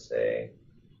 let's just say,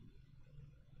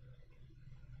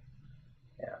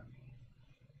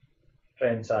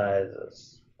 train size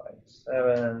is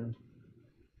 0.7,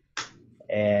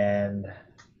 and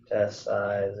test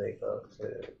size equal to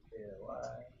data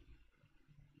y.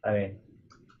 I mean,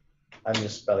 I'm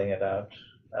just spelling it out.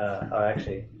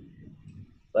 Actually,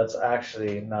 let's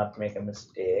actually not make a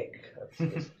mistake. Let's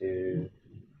just do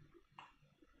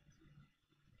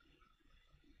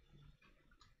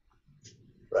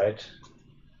right,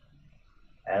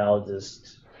 and I'll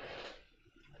just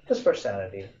for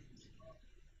sanity.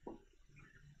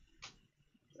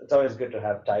 It's always good to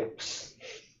have types.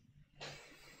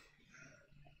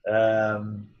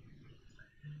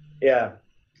 Yeah.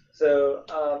 So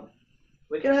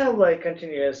we can have like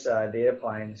continuous data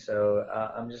points. So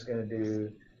I'm just going to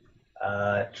do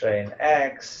train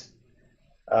X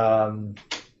and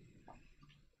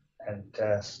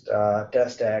test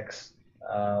X,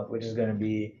 which is going to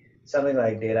be something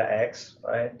like data X,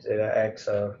 right? Data X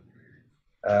of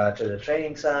to the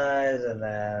training size, and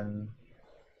then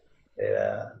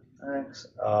data X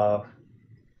of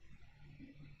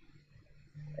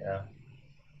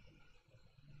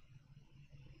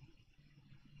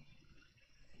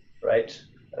right.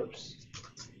 Oops.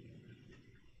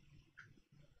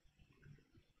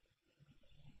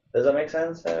 Does that make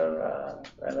sense?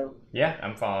 Random? Yeah,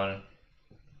 I'm following.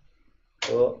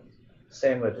 Cool.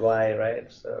 Same with Y,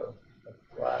 right? So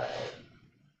Y.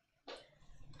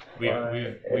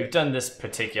 We've done this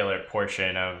particular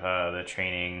portion of the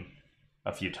training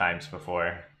a few times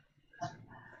before.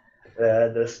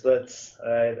 The splits,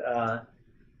 right?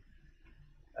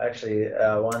 Actually,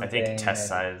 one I think thing. test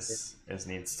size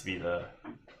needs to be the.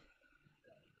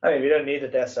 I mean, we don't need the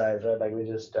test size, right? Like we're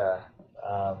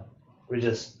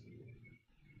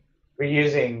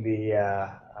using the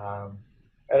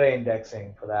array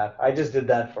indexing for that. I just did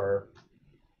that for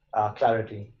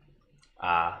clarity.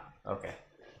 Okay.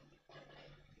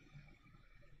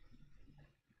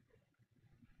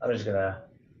 I'm just gonna,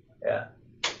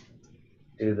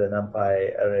 do the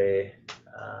NumPy array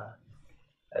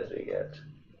as we get.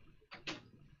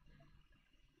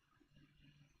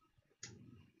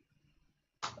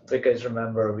 Because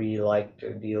remember, we like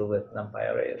to deal with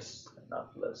NumPy arrays,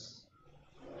 not lists.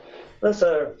 Lists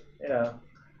are,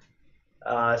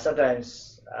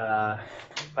 sometimes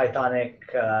Pythonic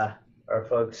or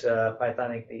folks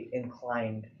Pythonically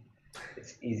inclined,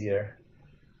 it's easier.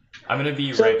 I'm going to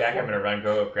be right back. I'm going to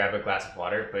go grab a glass of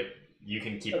water, but you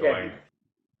can keep going.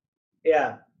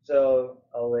 Yeah, so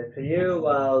I'll wait for you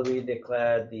while we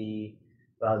declare the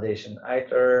validation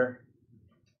iter.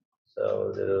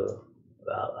 So the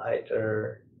val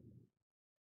iter.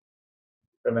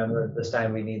 Remember, this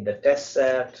time we need the test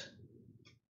set.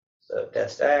 So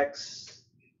test X,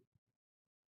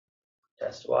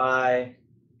 test Y.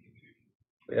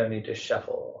 We don't need to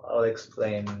shuffle. I'll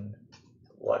explain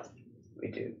what we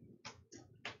do.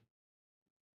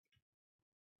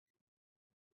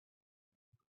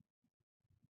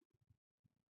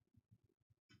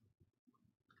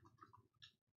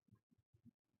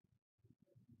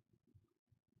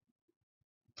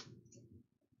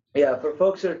 Yeah, for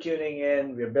folks who are tuning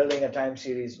in, we're building a time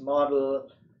series model.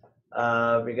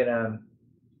 We're gonna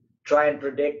try and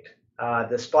predict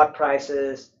the spot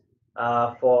prices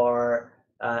for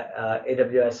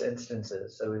AWS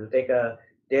instances. So we'll take a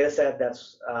data set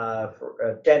that's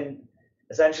for 10,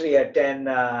 essentially a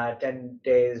 10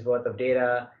 days worth of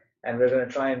data, and we're going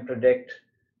to try and predict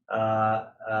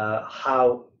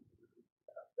how,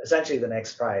 essentially the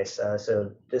next price.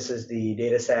 So this is the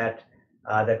data set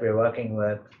that we're working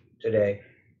with today.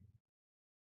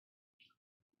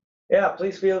 Yeah,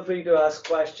 please feel free to ask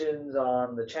questions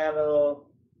on the channel.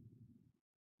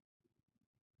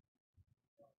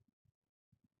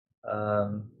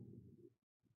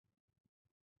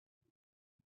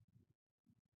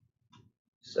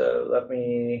 So let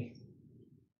me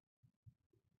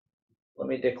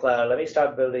declare, let me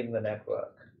start building the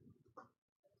network.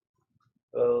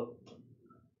 Build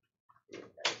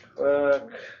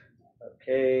network,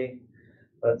 okay,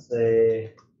 let's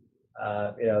say,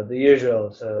 the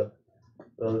usual, so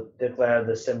we'll declare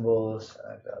the symbols,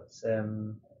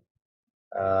 sim,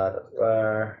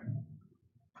 var,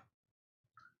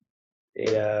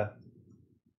 data,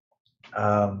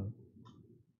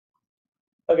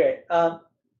 okay,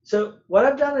 so what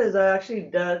I've done is I actually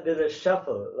did a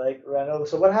shuffle, like Rano.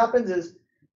 So what happens is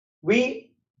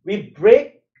we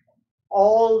break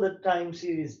all the time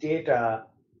series data.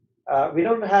 We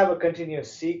don't have a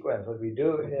continuous sequence. What we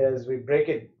do is we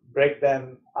break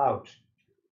them out,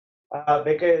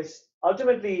 because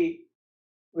ultimately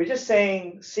we're just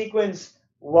saying sequence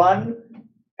 1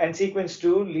 and sequence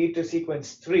 2 lead to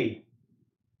sequence 3.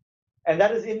 And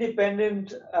that is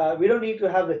independent. We don't need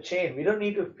to have the chain. We don't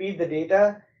need to feed the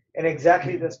data in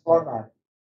exactly this format.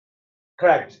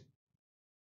 Correct.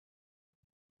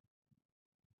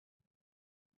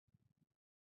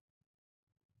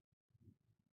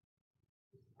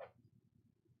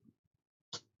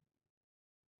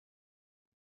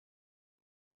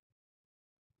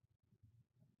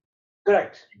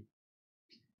 Correct.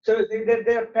 So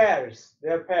they're pairs.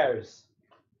 They're pairs.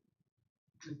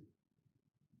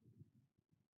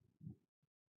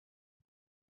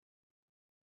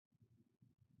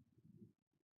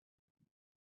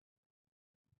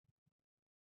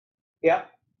 Yeah.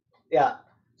 Yeah.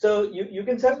 So you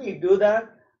can certainly do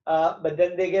that, but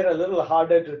then they get a little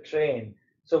harder to train.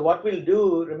 So what we'll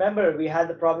do, remember we had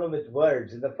the problem with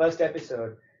words in the first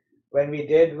episode when we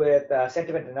did with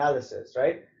sentiment analysis,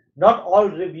 right? Not all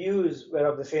reviews were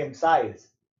of the same size.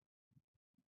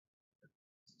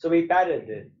 So we padded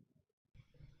it.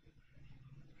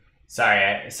 Sorry,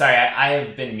 I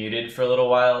have been muted for a little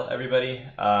while, everybody.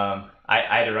 I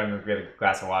had to run and get a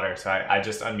glass of water, so I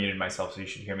just unmuted myself, so you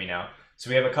should hear me now. So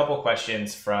we have a couple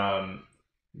questions from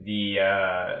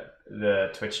the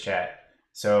Twitch chat.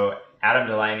 So Adam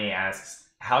Delaney asks,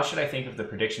 how should I think of the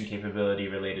prediction capability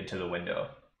related to the window?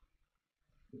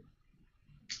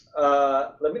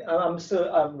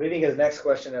 I'm reading his next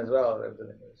question as well.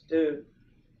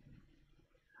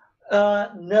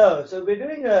 No, so we're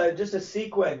doing just a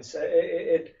sequence.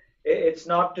 It's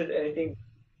not anything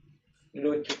to do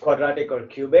with quadratic or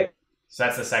cubic. So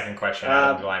that's the second question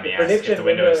Adam Delaney asked. If the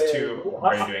window is 2,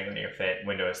 are you doing linear fit?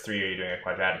 Window is 3, are you doing a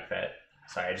quadratic fit?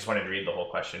 Sorry, I just wanted to read the whole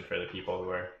question for the people who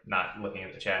are not looking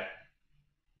at the chat.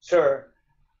 Sure.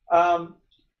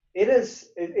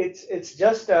 It's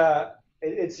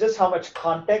just how much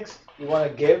context you want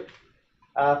to give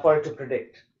for it to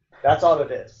predict. That's all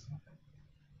it is.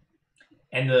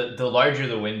 And the larger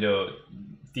the window,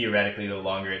 theoretically, the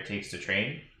longer it takes to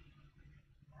train?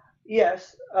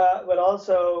 Yes, but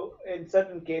also in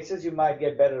certain cases you might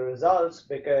get better results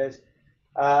because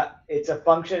it's a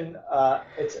function.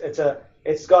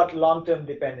 It's got long-term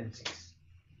dependencies,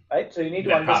 right? So you need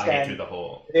to understand through the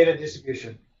whole data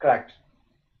distribution. Correct.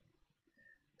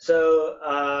 So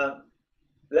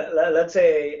let's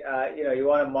say you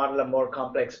want to model a more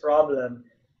complex problem.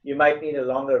 You might need a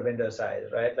longer window size,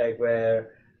 right? Like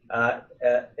where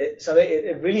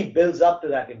it really builds up to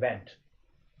that event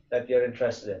that you're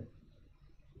interested in.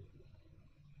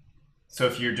 So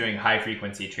if you're doing high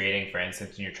frequency trading, for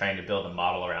instance, and you're trying to build a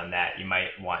model around that, you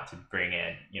might want to bring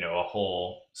in, a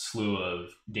whole slew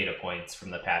of data points from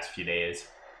the past few days.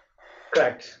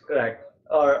 Correct.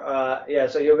 Or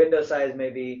so your window size may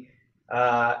be,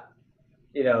 like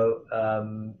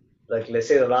let's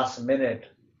say the last minute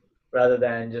rather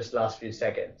than just last few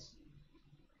seconds.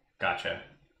 Gotcha.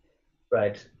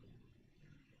 Right.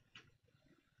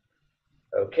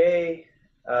 Okay.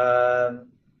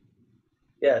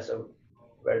 So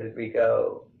where did we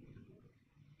go?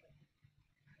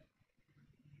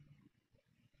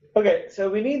 Okay, so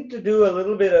we need to do a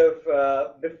little bit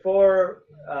of before.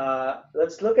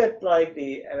 Let's look at like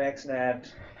the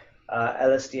MXNet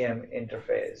LSTM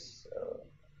interface.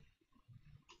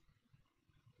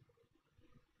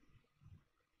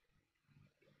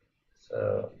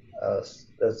 So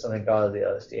there's something called the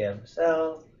LSTM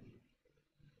cell.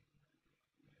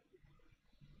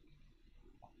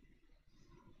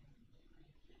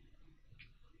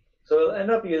 So we'll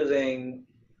end up using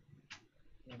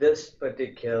this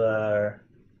particular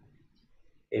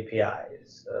API.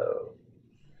 So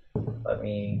let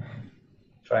me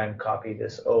try and copy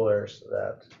this over so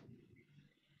that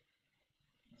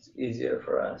it's easier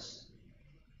for us.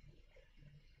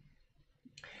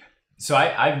 So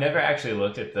I've never actually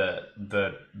looked at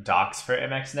the docs for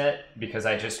MXNet because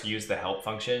I just use the help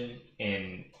function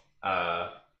in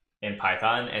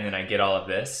Python, and then I get all of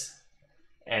this.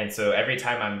 And so every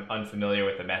time I'm unfamiliar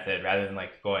with the method, rather than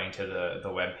like going to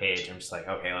the web page, I'm just like,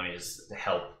 okay, let me just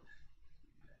help.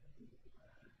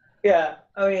 Yeah,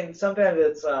 I mean, sometimes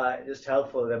it's just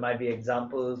helpful. There might be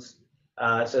examples.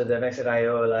 So the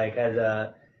MXNet.io like has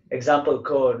a example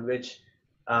code which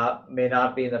may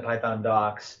not be in the Python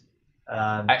docs.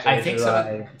 I think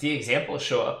so. The examples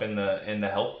show up in the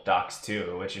help docs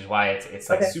too, which is why it's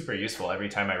like super useful every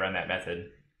time I run that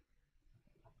method.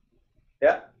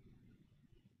 Yeah.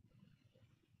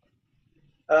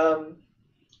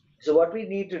 So what we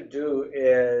need to do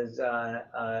is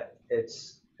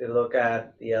it's to look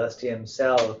at the LSTM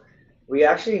cell. We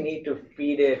actually need to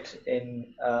feed it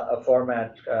in a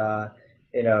format,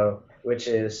 which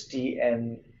is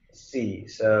TNC.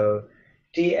 So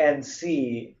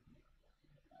TNC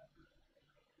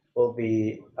will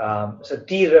be, so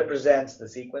T represents the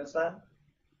sequence length.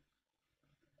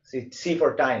 C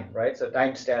for time, right? So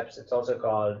time steps, it's also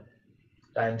called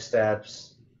time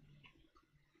steps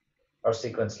or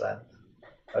sequence length,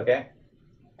 okay?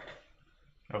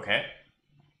 Okay.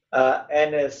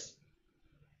 N is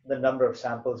the number of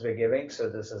samples we're giving, so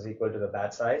this is equal to the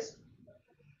batch size.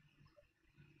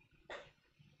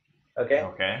 Okay?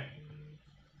 Okay.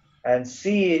 And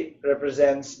C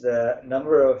represents the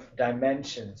number of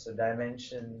dimensions, so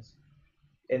dimensions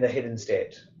in the hidden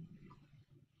state.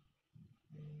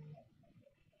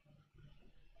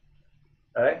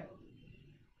 All right?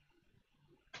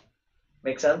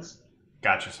 Make sense?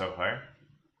 Gotcha so far.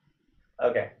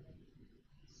 Okay.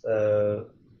 So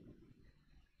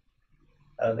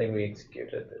I don't think we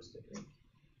executed this, did we?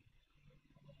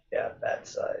 Yeah, batch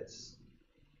size.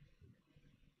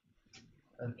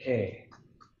 Okay.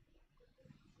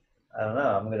 I don't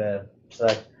know. I'm gonna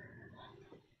select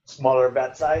smaller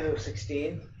batch size of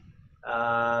 16.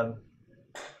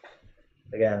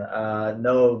 Again,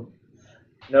 no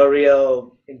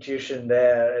real intuition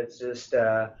there. It's just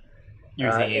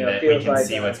You're thinking that we feels can like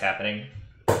see what's happening?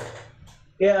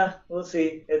 yeah, we'll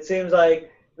see. It seems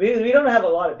like we don't have a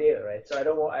lot of data, right? So I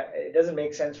don't want, it doesn't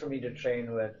make sense for me to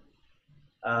train with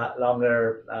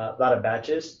longer, lot of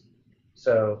batches.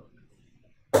 So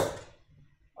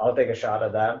I'll take a shot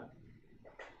at that.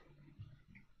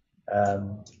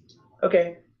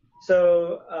 Okay,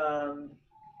 so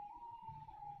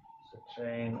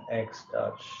train x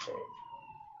dot shape.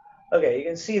 Okay, you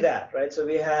can see that, right? So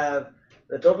we have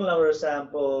the total number of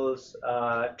samples,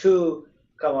 2,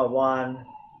 1.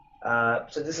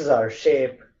 So this is our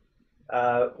shape.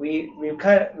 We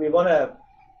want to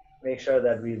make sure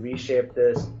that we reshape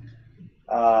this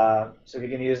so we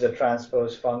can use the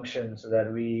transpose function so that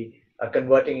we are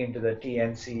converting into the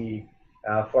TNC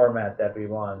format that we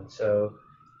want. So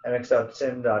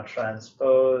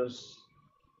mx.sim.transpose.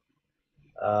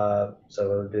 So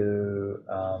we'll do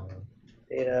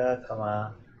data,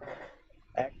 comma,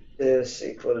 axis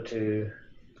equal to,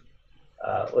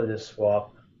 we'll just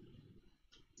swap.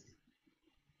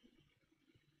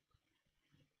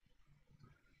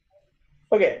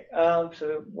 Okay,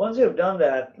 so once you've done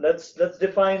that, let's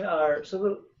define our,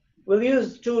 so we'll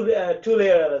use two-layer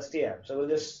LSTM. So we'll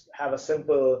just have a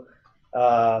simple,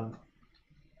 two-layer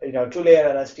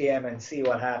LSTM and see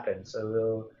what happens. So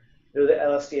we'll do the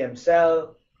LSTM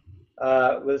cell.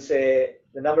 We'll say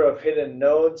the number of hidden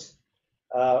nodes.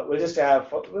 We'll just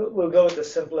have, we'll go with the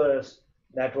simplest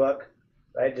network,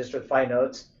 right? Just with 5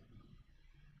 nodes.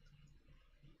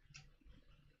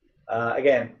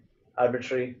 Again,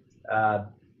 arbitrary.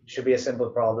 Should be a simple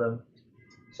problem.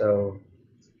 So,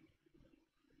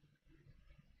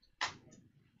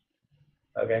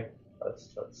 okay,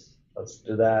 let's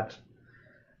do that.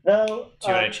 Now, do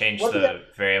you want to change the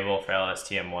variable for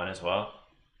LSTM1 as well?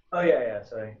 Oh yeah,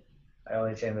 sorry. I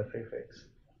only changed the prefix.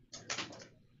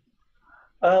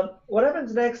 What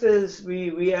happens next is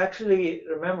we actually,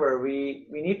 remember, we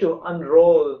need to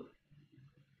unroll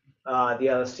the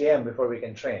LSTM before we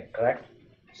can train, correct?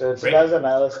 So it does an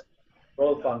LSTM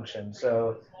roll function.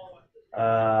 So,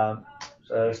 so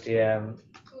LSTM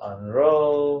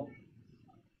unroll.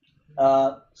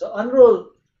 So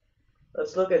unroll,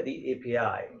 let's look at the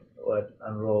API, what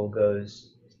unroll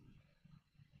goes.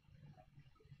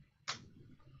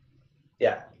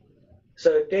 Yeah.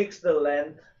 So it takes the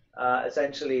length,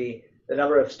 essentially the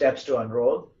number of steps to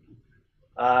unroll.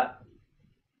 Do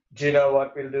you know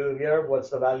what we'll do here? What's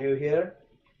the value here?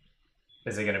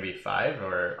 Is it going to be 5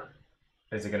 or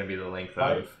is it going to be the length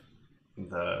 5? Of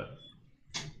the...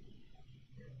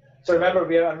 So remember,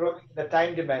 we are unrolling the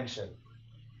time dimension.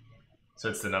 So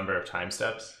it's the number of time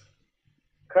steps?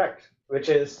 Correct. Which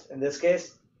is, in this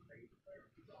case?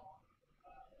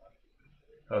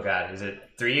 Oh God, is it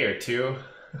 3 or 2?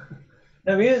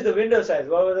 No, we use the window size.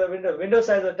 What was the window? Window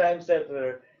size of time steps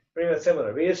were pretty much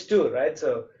similar. We use 2, right?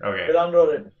 So okay. We'll unroll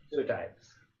it 2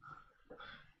 times.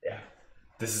 Yeah.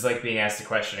 This is like being asked a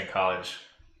question in college.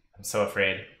 I'm so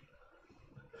afraid.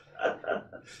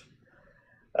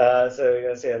 So we're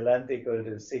going to say a length equal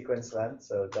to sequence length.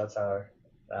 So that's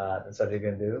what you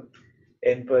can do.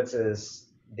 Inputs is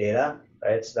data,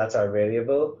 right? So that's our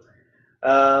variable.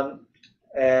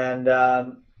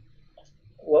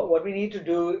 What we need to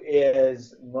do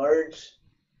is merge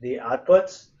the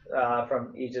outputs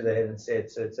from each of the hidden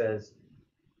states. So it says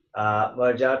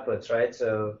merge outputs, right?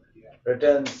 So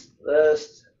returns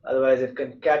list, otherwise it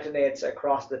concatenates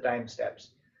across the time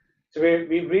steps. So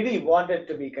we really want it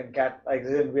to be concat, like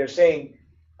we're saying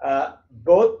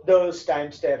both those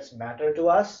time steps matter to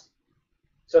us.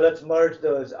 So let's merge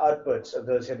those outputs of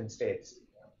those hidden states.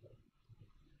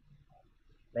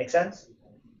 Make sense?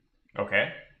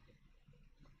 Okay.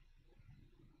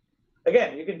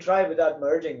 Again, you can try without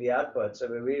merging the outputs. So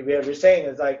we're saying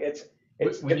is like it's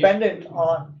dependent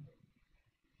on.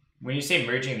 When you say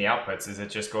merging the outputs, is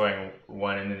it just going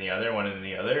one and then the other,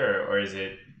 or is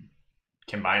it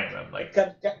combining them? Like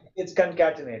it's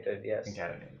concatenated, yes.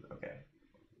 Concatenated, okay.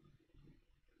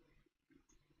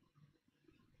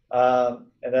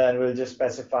 And then we'll just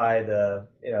specify the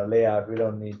layout. We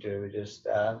don't need to.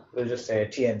 We'll just say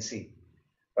TNC,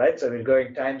 right? So we're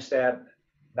going time step,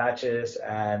 batches,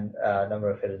 and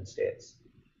number of hidden states.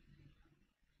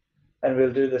 And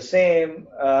we'll do the same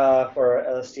for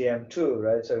LSTM2,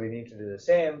 right? So we need to do the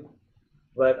same,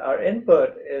 but our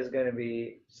input is going to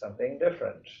be something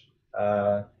different,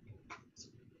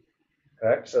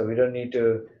 correct? So we don't need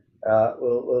to,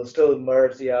 we'll still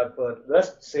merge the output. The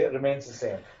rest remains the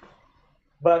same.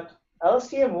 But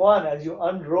LSTM1, as you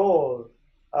unroll,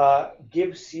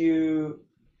 gives you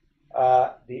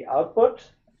the output,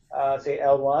 say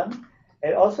L1.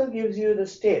 It also gives you the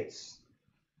states.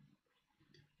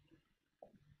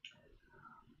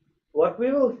 What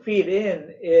we will feed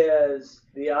in is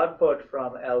the output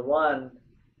from L1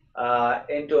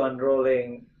 into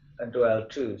unrolling into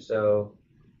L2. So,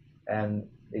 and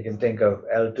you can think of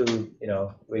L2, you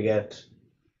know, we get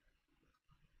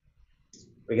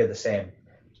the same.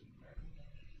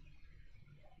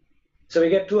 So we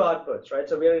get two outputs, right?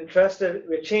 So we are interested,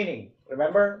 we're chaining.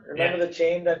 Remember the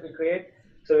chain that we create?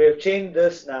 So we have chained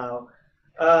this now.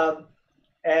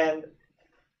 And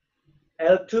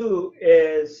L2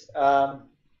 is, so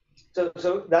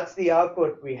that's the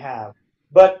output we have.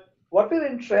 But what we're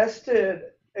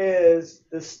interested is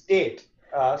the state.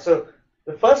 So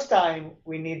the first time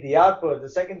we need the output, the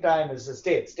second time is the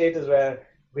state. State is where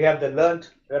we have the learned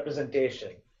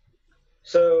representation.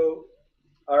 So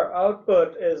our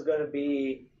output is going to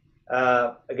be,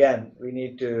 again, we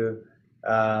need to,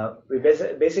 we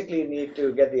basically need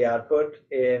to get the output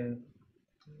in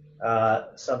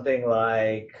something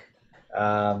like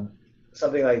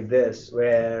this,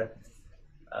 where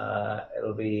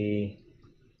it'll be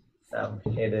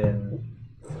hidden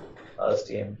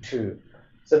LSTM2.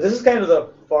 So this is kind of the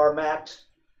format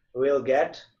we'll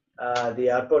get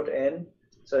the output in.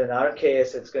 So in our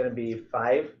case, it's going to be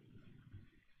 5.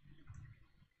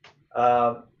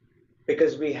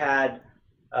 Because we had,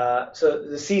 so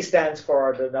the C stands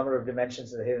for the number of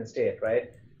dimensions in the hidden state,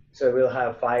 right? So we'll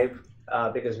have 5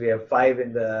 because we have 5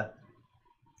 in the,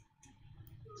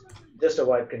 just to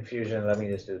avoid confusion, let me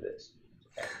just do this.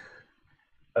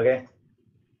 Okay?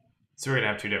 So we're going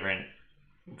to have 2 different,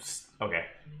 okay.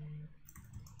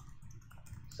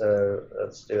 So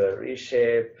let's do a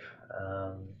reshape.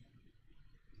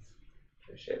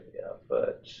 Reshape the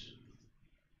output.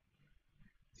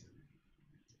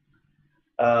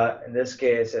 In this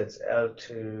case, it's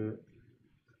L2.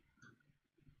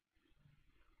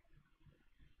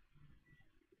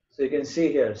 So you can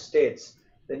see here, states.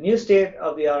 The new state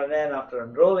of the RNN after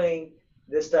unrolling,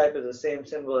 this type is the same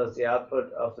symbol as the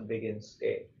output of the begin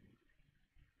state.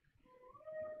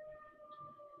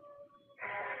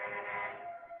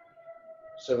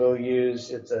 So we'll use,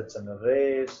 it's an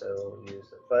array, so we'll use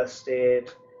the first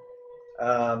state.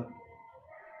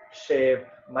 Shape,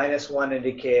 -1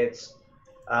 indicates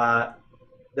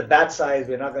the batch size.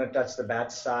 We're not going to touch the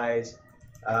batch size.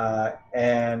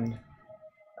 And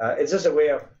it's just a way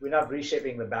of, we're not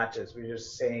reshaping the batches. We're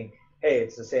just saying, hey,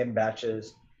 it's the same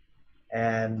batches.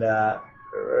 And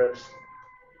reverse,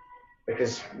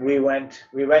 because we went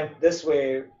this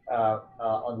way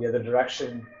on the other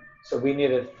direction, so we need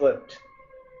it flipped.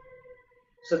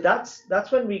 So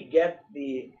that's when we get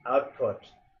the output.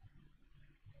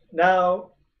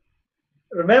 Now,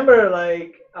 remember,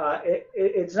 like,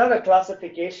 it's not a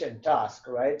classification task,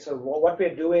 right? So what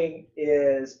we're doing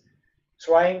is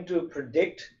trying to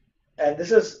predict, and this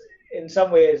is, in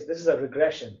some ways, this is a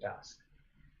regression task.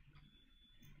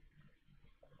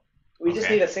 We just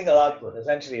need a single output,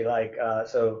 essentially, like,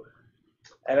 so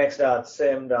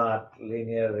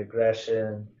mx.sim.linear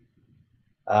regression,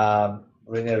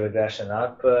 linear regression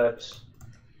output.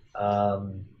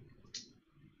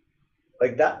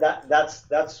 Like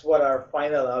that's what our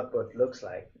final output looks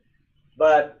like.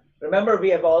 But remember, we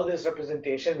have all this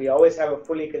representation. We always have a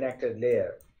fully connected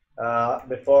layer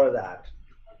before that.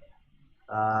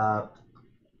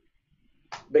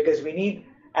 Because we need,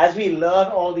 as we learn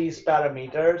all these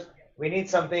parameters, we need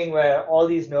something where all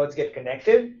these nodes get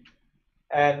connected,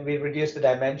 and we reduce the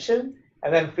dimension,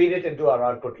 and then feed it into our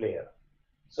output layer.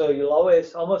 So you'll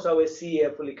almost always see a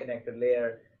fully connected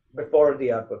layer before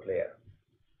the output layer.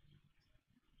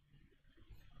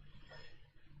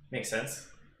 Makes sense.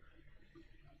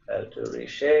 L2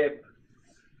 reshape.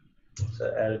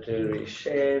 So L2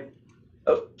 reshape.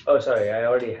 Oh, sorry, I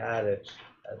already had it.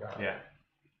 Yeah.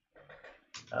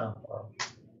 Oh, well.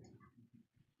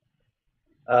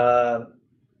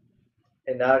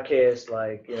 In our case,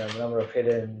 like, you know, the number of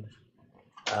hidden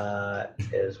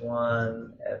is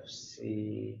 1,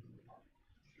 FC,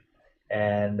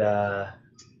 and we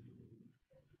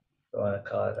want to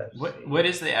call it FC. What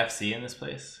is the FC in this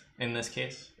place? In this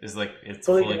case, is like it's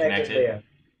fully connected. Layer.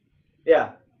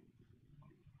 Yeah.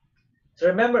 So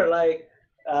remember, like,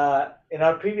 in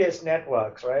our previous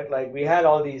networks, right? Like we had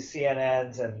all these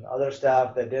CNNs and other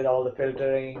stuff that did all the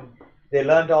filtering. They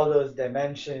learned all those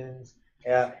dimensions.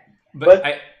 Yeah. But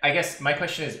I guess my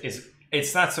question is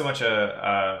it's not so much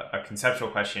a conceptual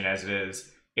question as it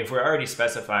is if we're already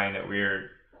specifying that we're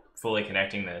fully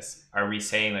connecting this, are we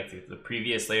saying like the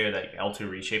previous layer, like L2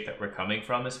 reshape that we're coming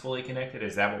from is fully connected?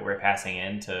 Is that what we're passing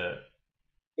in to?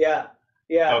 Yeah.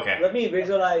 Yeah. Okay. Let me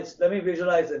visualize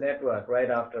the network right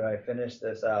after I finish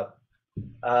this up.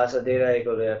 So data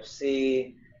equal to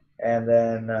FC, and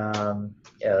then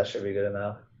yeah, that should be good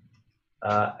enough.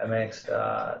 MX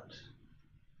dot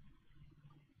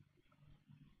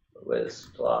with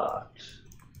plot.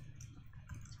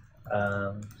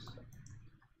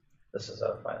 This is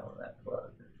our final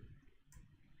network.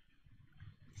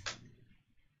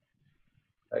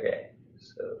 Okay,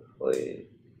 so fully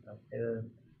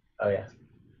hidden. Oh yeah,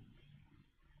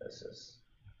 this is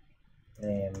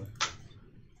name.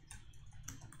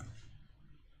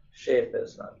 Shape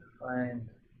is not defined.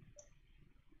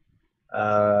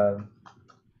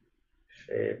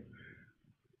 Shape.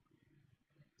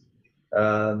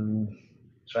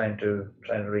 Trying to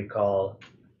recall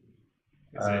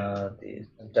the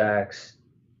syntax.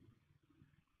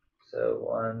 So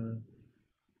one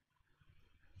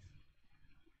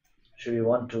should be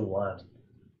 121.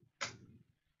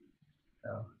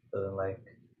 No, doesn't like.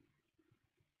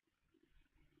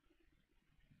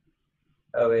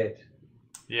 Oh wait.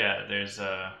 Yeah, there's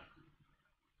a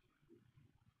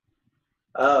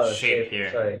shape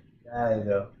here. Sorry. There you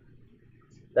go.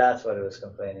 That's what it was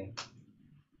complaining.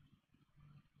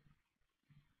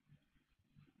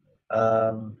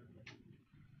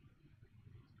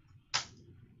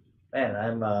 Man,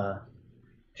 I'm.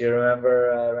 Do you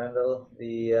remember Randall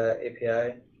the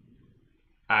API?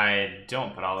 I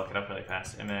don't, but I'll look it up really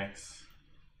fast. MX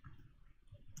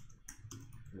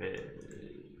Viz.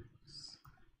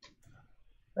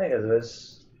 I think it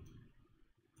was.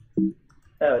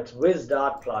 No, it's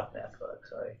Wiz.plot network.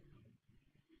 Sorry.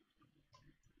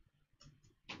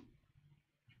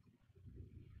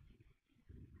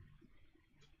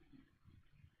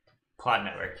 Plot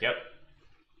network. Yep.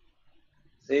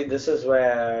 See, this is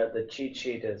where the cheat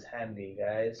sheet is handy,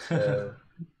 guys. So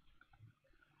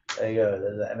there you go.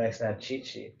 There's the MXNet cheat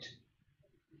sheet,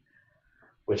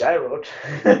 which I wrote.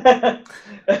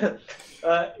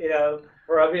 You know,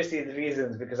 for obviously the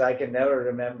reasons, because I can never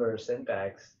remember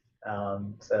syntax.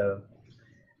 So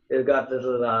we've got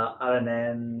little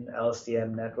RNN,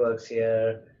 LSTM networks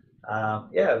here.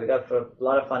 Yeah, we got a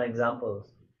lot of fun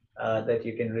examples that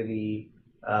you can really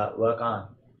work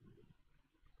on.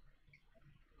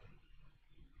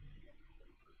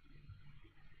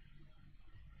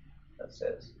 That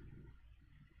says,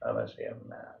 how much we have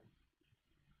math.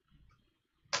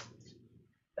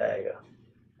 There you go.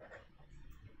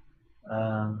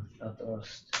 Not the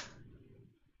most.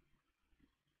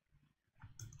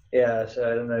 Yeah,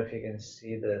 so I don't know if you can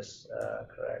see this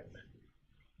correct.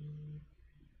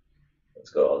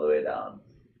 Let's go all the way down.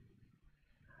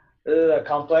 This is a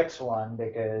complex one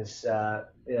because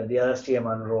you know, the LSTM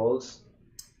unrolls.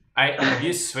 Have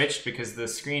you switched because the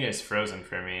screen is frozen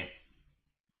for me?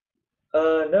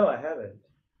 No, I haven't.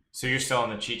 So you're still on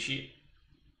the cheat sheet?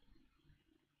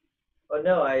 Oh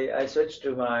no, I switched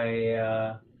to my.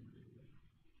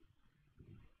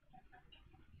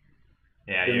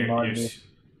 Yeah,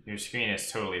 your screen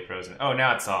is totally frozen. Oh,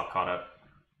 now it's all caught up.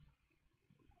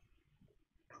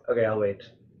 Okay, I'll wait.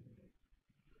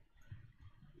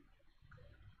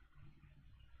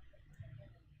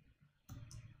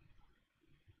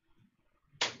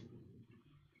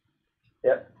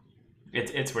 Yep.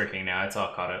 It's working now. It's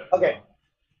all caught up. Okay.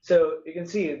 So you can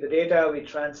see the data, we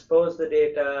transpose the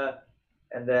data,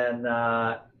 and then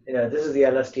you know, this is the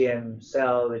LSTM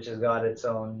cell, which has got its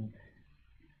own.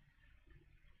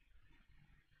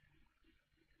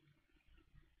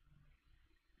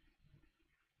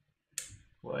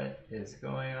 What is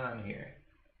going on here?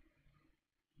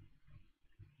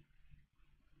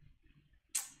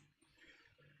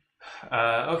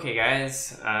 Okay,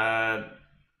 guys.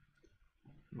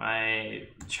 My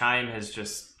chime has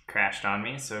just crashed on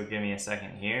me, so give me a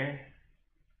second here.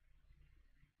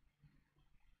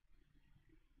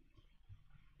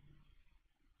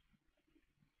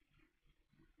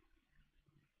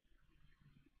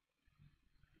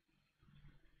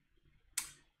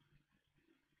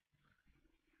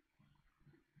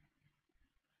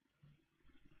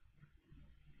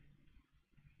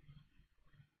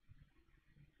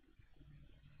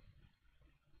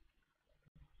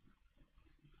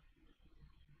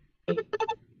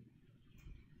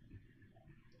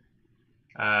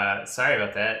 Sorry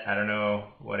about that. I don't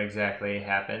know what exactly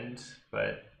happened,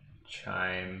 but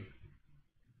Chime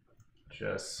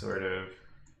just sort of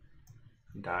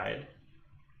died.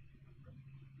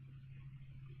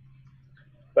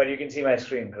 But you can see my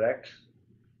screen, correct?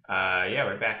 Yeah,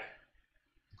 we're back.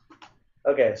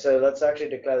 Okay, so let's actually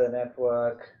declare the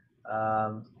network.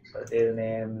 So data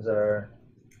names are,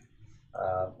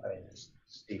 I mean, it's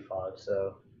default,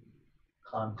 so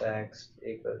context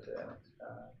equal to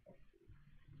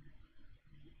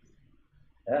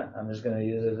yeah, I'm just going to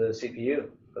use it as a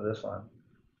CPU for this one.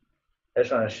 I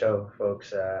just want to show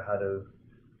folks how to,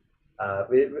 I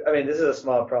mean, this is a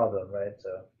small problem, right?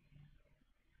 So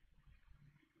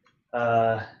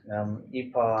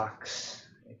epochs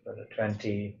equal to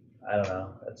 20. I don't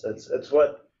know. It's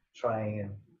worth trying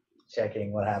and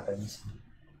checking what happens.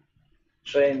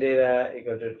 Train data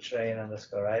equal to train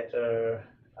underscore writer.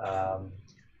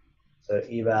 So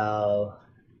eval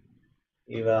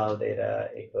data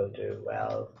equal to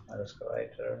val underscore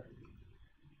writer.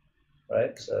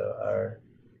 Right. So our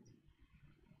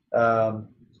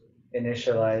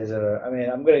initializer. I mean,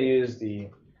 I'm going to use the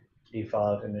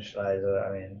default initializer.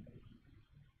 I mean,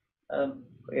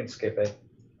 we can skip it.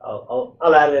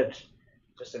 I'll add it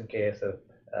just in case if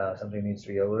something needs to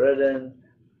be overridden.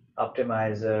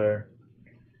 Optimizer.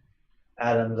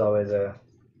 Adam's always the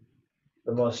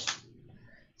most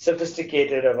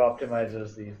sophisticated of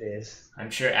optimizers these days. I'm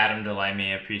sure Adam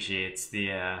Delamy appreciates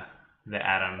the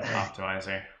Adam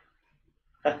optimizer.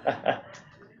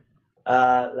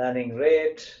 Landing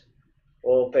rate.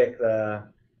 We'll pick the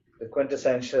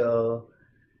quintessential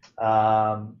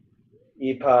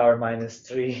e power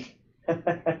 -3.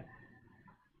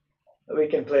 We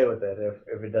can play with it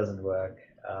if it doesn't work.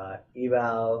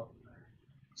 Eval.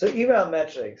 So eval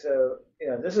metric. So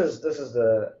this is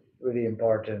the really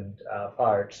important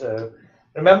part. So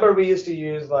remember, we used to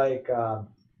use like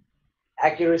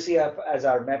accuracy as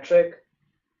our metric.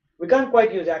 We can't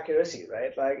quite use accuracy,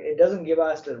 right? Like it doesn't give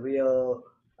us the real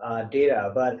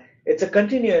data, but it's a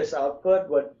continuous output.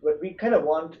 What we kind of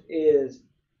want is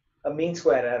a mean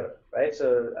square error, right?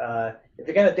 So if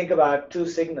you kind of think about two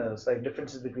signals, like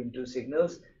differences between two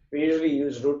signals, we usually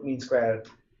use root mean square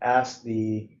as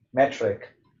the metric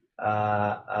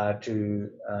to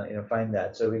find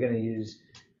that. So we're going to use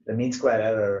the mean square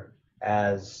error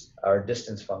as our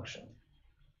distance function.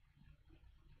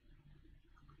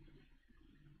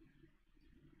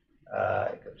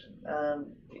 Equals to none,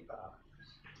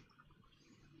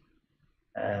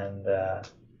 and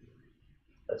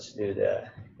let's do the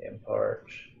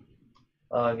import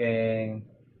logging.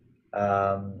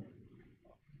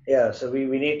 Yeah, so we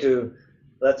need to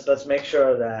let's make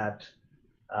sure that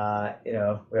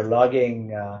we're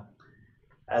logging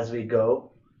as we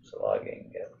go. So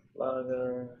logging get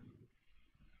logger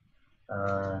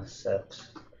set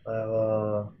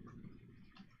level.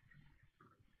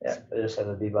 Yeah, I just have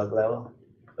a debug level.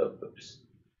 Oh, oops.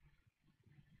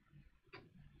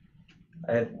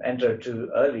 I entered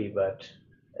too early, but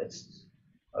it's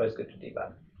always good to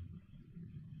debug.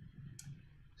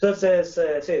 So it says,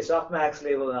 say softmax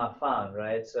label not found,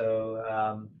 right? So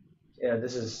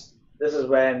this is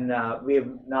when we have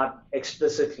not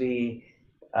explicitly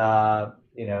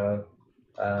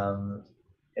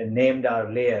named our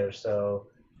layer. So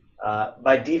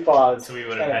by default, so we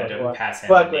would have had to pass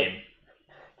in a name.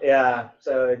 Yeah,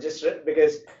 so just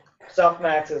because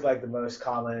softmax is like the most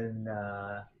common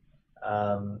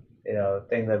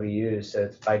thing that we use, so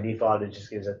it's by default it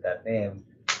just gives it that name.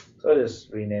 So I'll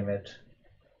just rename it.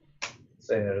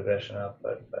 Setting the regression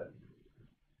output, but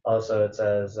also it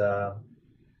says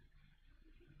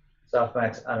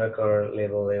softmax underscore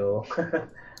label.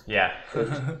 Yeah.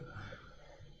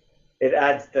 It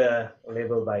adds the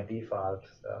label by default.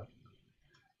 So.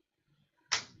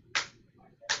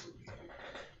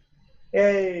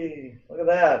 Yay! Look at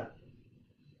that.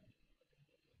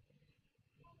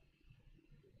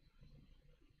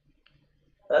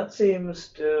 That seems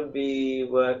to be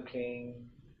working.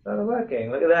 Not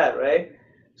working. Look at that, right?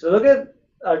 So look at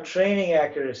our training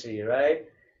accuracy, right?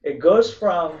 It goes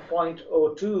from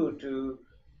 0.02 to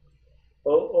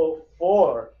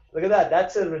 0.004. Look at that.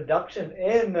 That's a reduction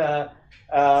in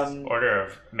order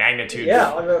of magnitude.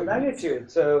 Yeah, order of magnitude.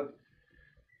 So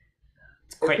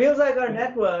it feels like our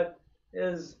network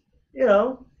is,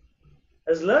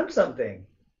 has learned something.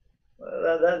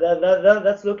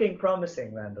 That's looking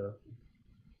promising, Randall.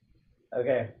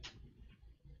 Okay.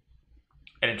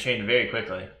 And it changed very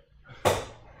quickly.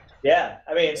 Yeah,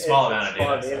 I mean, small amount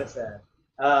of data set.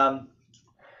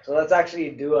 So let's actually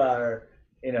do our,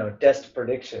 test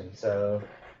prediction. So,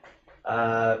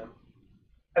 I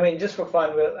mean, just for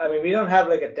fun, we don't have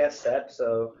like a test set.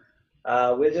 So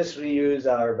we'll just reuse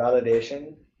our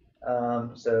validation.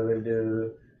 So we'll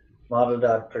do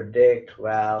model.predict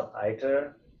val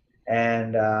iter,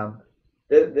 and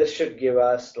this should give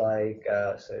us like,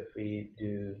 so if we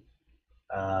do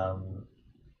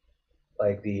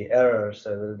like the error,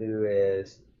 so we'll do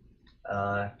is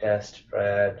test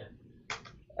spread,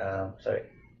 sorry,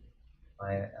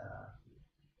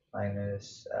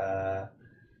 minus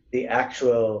the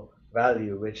actual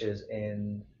value, which is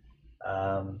in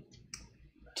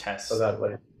Test. Forgot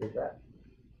what is that.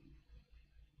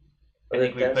 I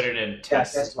think we put it in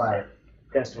test. Yeah, test y.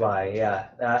 Test y. Yeah.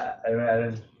 I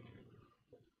didn't.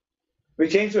 We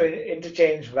changed to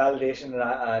interchange validation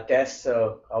test,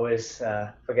 so I always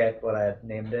forget what I had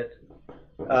named it.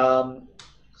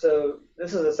 So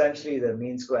this is essentially the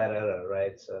mean square error,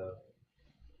 right? So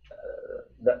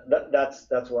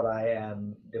that's what I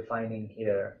am defining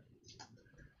here.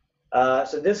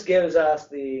 So this gives us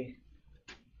the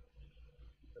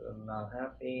not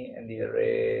happy and the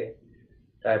array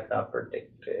type not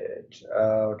predicted.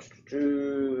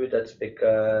 That's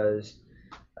because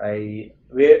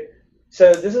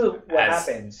so this is what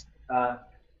happens.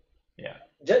 Yeah.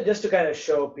 Just to kind of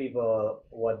show people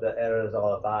what the error is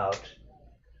all about.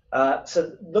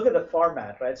 So look at the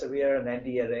format, right? So we are an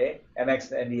ND array,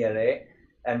 MX ND array,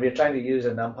 and we're trying to use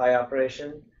a NumPy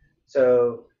operation.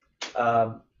 So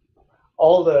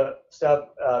all the stuff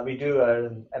we do are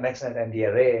in MXNet ND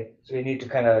array, so we need to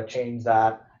kind of change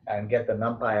that and get the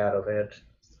NumPy out of it.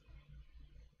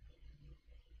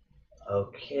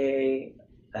 Okay,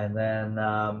 and then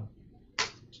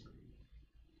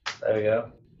there we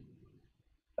go.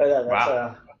 Oh,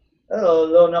 that's a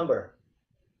low number.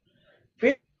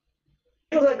 Feels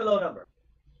like a low number.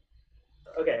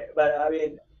 Okay, but I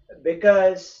mean,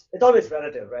 because it's always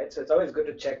relative, right? So it's always good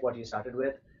to check what you started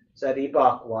with. So at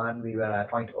epoch 1, we were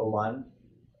at 0.01,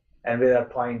 and we're at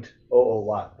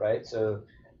 0.001, right? So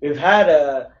we've had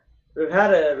a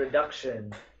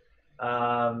reduction,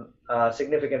 a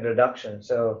significant reduction.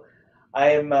 So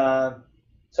I'm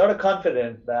sort of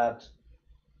confident that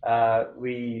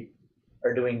we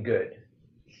are doing good.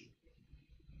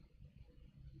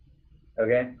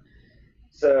 Okay,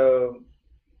 so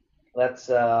let's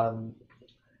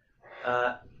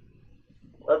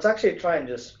actually try and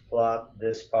just plot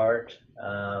this part.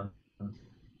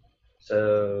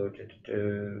 So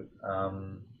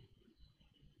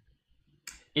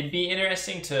it'd be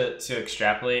interesting to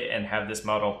extrapolate and have this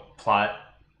model plot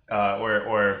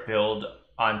or build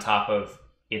on top of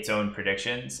its own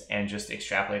predictions and just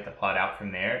extrapolate the plot out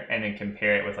from there and then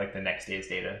compare it with like the next day's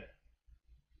data.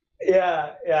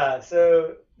 Yeah.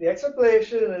 So the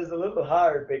extrapolation is a little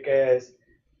hard because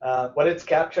what it's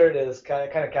captured is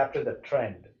kind of captured the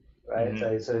trend, right?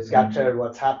 Mm-hmm. So it's captured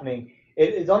what's happening.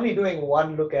 It's only doing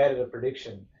one look ahead at a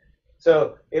prediction.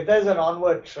 So if there's an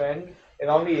onward trend, it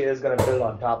only is going to build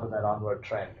on top of that onward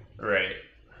trend. Right.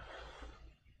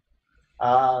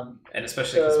 And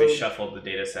especially because we shuffled the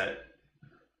data set.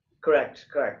 Correct.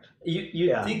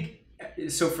 You think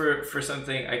so for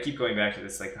something, I keep going back to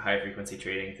this, like the high frequency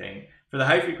trading thing. For the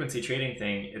high frequency trading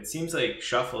thing, it seems like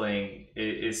shuffling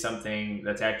is something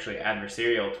that's actually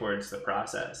adversarial towards the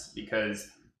process because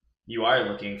you are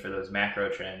looking for those macro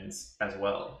trends as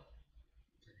well.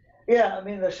 Yeah, I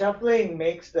mean, the shuffling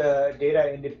makes the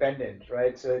data independent,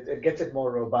 right? So it gets it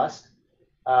more robust.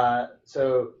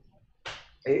 So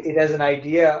it has an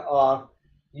idea of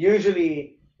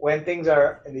usually when things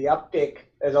are in the uptick,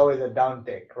 there's always a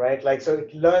downtick, right? Like, so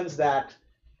it learns that,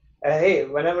 hey,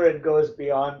 whenever it goes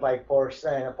beyond like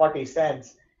 40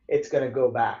 cents, it's going to go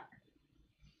back.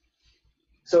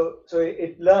 So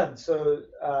it learns. So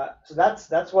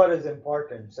that's what is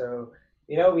important. So,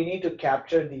 we need to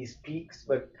capture these peaks,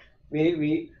 but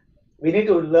we need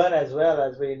to learn as well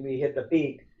as when we hit the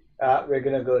peak, we're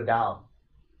going to go down.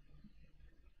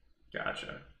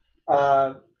 Gotcha.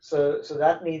 So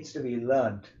that needs to be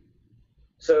learned.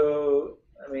 So,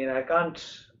 I mean, I can't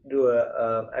do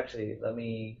actually, let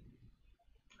me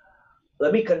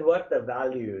convert the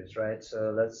values, right?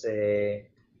 So let's say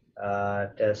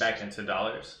test. Back into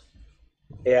dollars?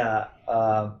 Yeah,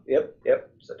 yep.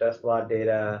 So test plot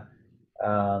data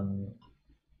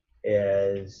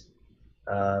is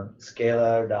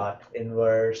scalar dot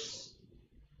inverse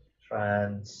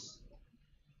transform.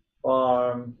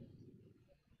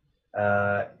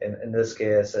 In this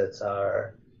case, it's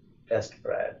our test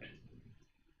spread.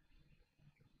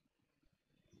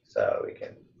 So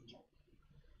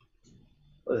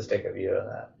we'll just take a view of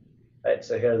that. Right.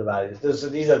 So here are the values. So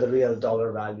these are the real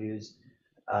dollar values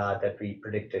that we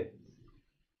predicted.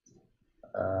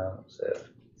 So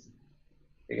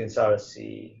you can sort of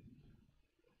see.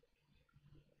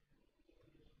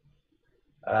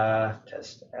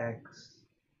 Test X,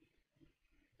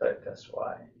 sorry, test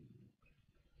Y.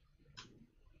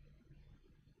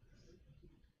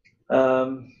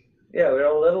 Yeah, we're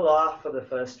a little off for the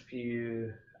first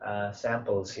few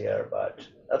samples here, but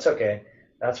that's okay.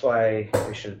 That's why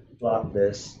we should plot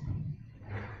this.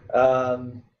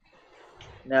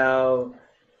 Now,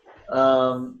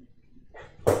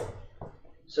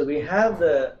 so we have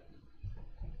the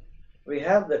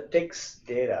ticks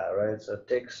data, right? So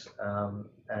ticks,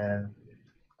 and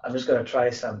I'm just going to try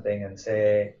something and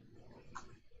say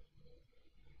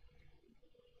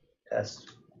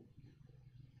test.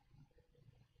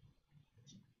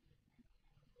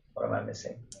 What am I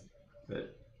missing? Good.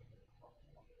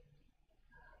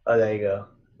 Oh, there you go.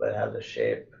 But have the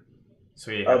shape.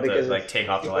 So you have to like take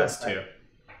off the last two.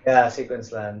 Yeah,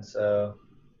 sequence length. So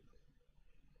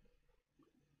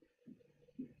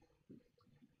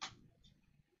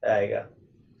there you go.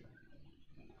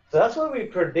 So that's what we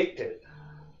predicted,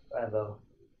 Randall.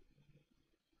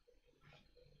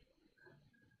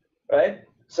 Right?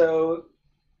 So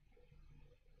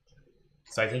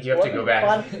I think you have to go back.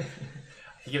 I think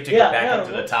you have to go back up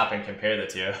to the top and compare the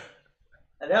two.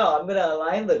 No, I'm gonna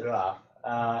align the graph.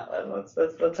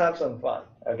 Let's have some fun.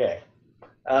 Okay.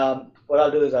 What I'll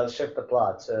do is I'll shift the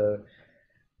plot. So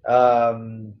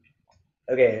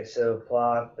okay, so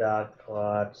plot dot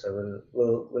plot. So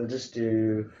we'll just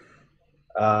do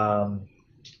we'll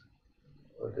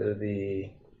do the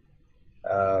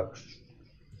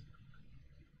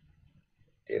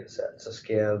data set. So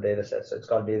scale data set. So it's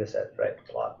called data set, right?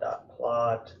 Plot dot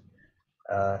plot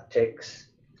ticks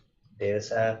data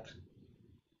set.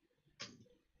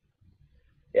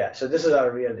 Yeah, so this is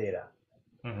our real data.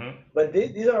 But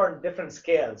these are on different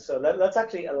scales. So let's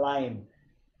actually align,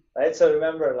 right? So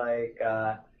remember, like,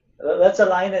 let's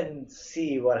align and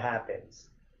see what happens.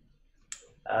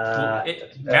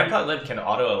 Matplotlib can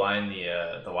auto-align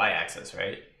the y-axis,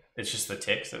 right? It's just the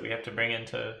ticks that we have to bring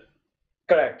into.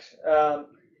 Correct.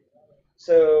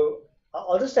 So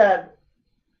I'll just add.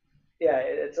 Yeah,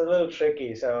 it's a little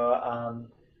tricky. So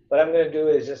what I'm going to do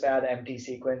is just add empty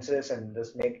sequences and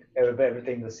just make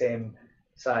everything the same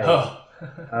size. Oh.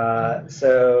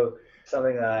 So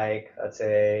something like, let's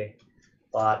say,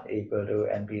 plot equal to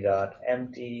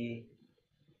np.empty.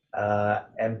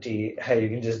 Empty. You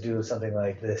can just do something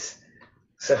like this.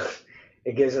 So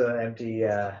it gives it an empty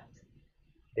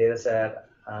data set.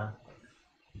 I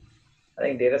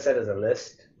think data set is a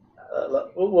list.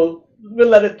 We'll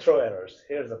let it throw errors.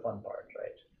 Here's the fun part,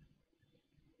 right?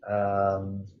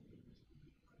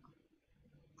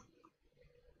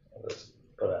 Let's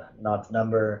put a not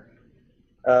number.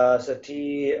 So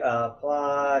t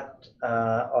plot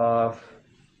of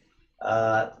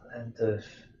length of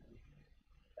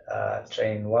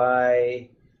train y.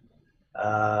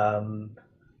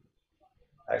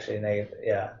 Actually, negative.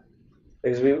 Yeah,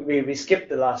 because we skipped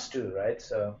the last two, right?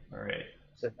 So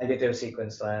negative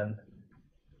sequence length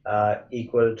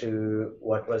equal to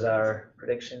what was our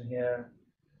prediction here?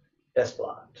 Test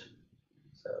plot.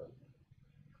 So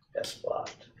test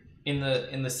plot. In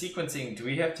the sequencing, do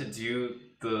we have to do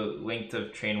the length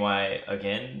of train y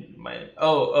again?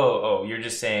 Oh, you're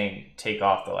just saying take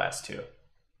off the last two.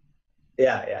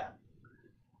 Yeah.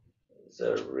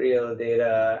 So real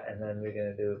data, and then we're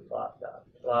gonna do plot.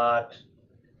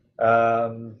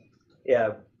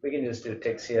 Yeah, we can just do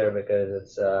ticks here because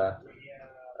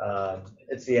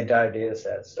it's the entire data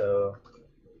set. So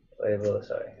label.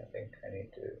 Sorry, I think I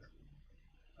need to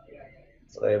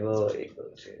label equal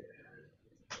to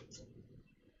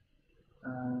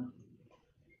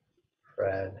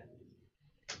Fred.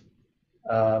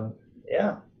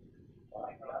 Yeah.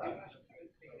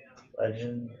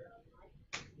 Legend.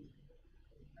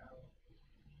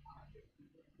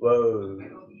 Whoa.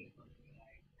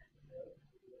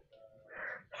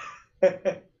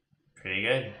 Pretty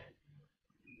good.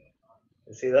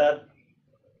 You see that?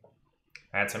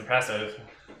 That's impressive.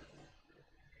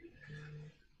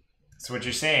 So what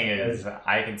you're saying is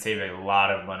I can save a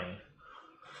lot of money.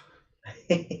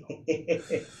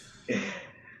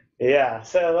 Yeah.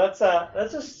 So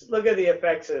let's just look at the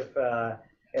effects of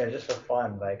just for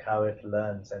fun, like how it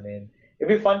learns. I mean,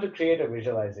 it'd be fun to create a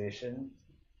visualization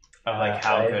of like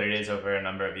how good it is over a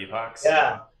number of epochs.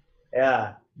 Yeah.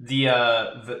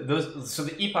 So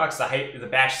the epochs, the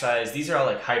batch size, these are all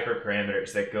like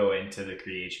hyperparameters that go into the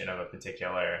creation of a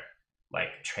particular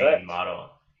like training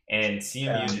model. And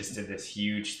CMU just did this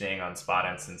huge thing on spot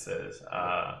instances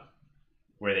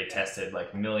where they tested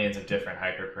like millions of different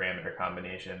hyperparameter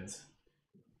combinations.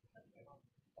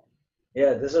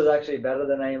 Yeah, this was actually better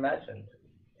than I imagined.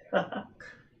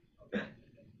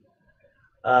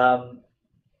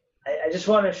 I just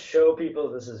want to show people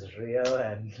this is real,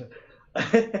 and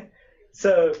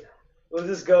so we'll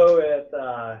just go with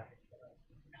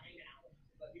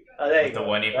there you The go,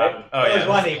 one epoch. right? Oh, that yeah. was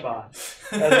one epoch.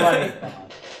 That's one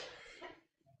epoch.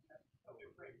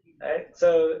 Right?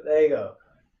 So there you go.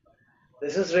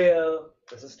 This is real.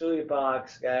 This is 2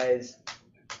 epochs, guys.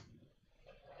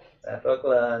 Network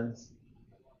learns.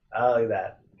 Oh, look at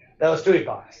that. That was 2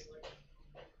 epochs.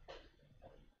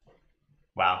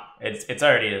 Wow, it's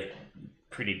already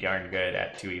pretty darn good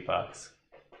at 2 epochs.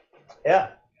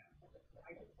 Yeah.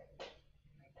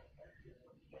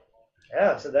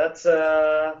 Yeah, so that's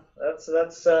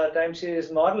time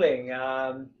series modeling.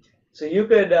 So you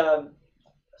could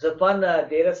it's a fun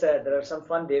data set. There are some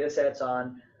fun data sets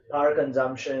on power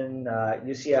consumption,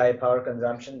 UCI power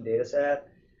consumption data set.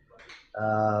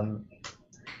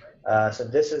 So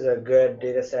this is a good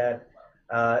data set.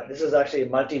 This is actually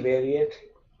multivariate.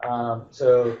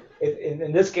 So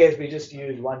in this case, we just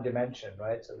use one dimension,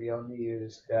 right? So we only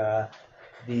used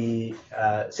the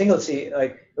single C,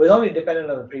 like it was only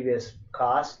dependent on the previous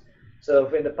cost. So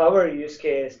if in the power use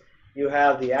case, you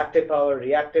have the active power,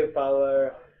 reactive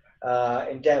power,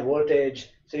 intent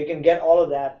voltage. So you can get all of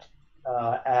that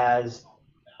as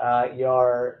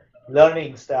your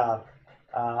learning stuff,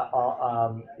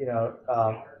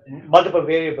 multiple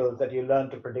variables that you learn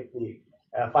to predict the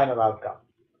final outcome.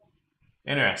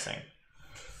 Interesting.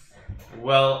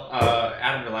 Well,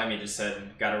 Adam Galami just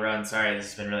said, "Gotta run. Sorry,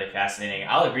 this has been really fascinating."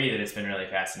 I'll agree that it's been really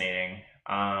fascinating.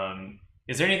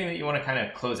 Is there anything that you want to kind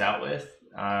of close out with?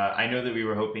 I know that we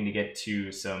were hoping to get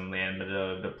to some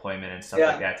Lambda deployment and stuff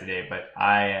like that today, but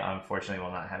I unfortunately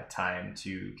will not have time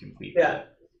to complete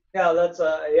that. Yeah, that's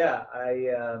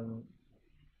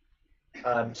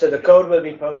so the code will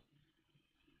be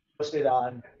posted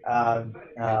on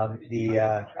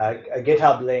the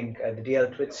GitHub link, the DL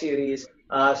Twitch series.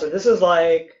 So this is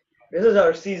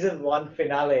our season 1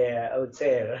 finale, I would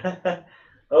say.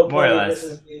 Hopefully more or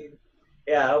less.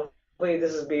 Hopefully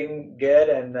this has been good,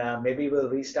 and maybe we'll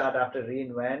restart after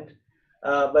reInvent.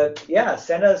 But yeah,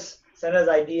 send us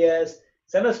ideas,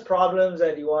 send us problems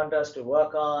that you want us to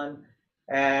work on,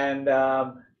 and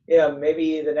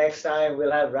maybe the next time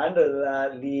we'll have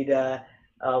Randall lead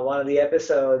one of the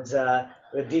episodes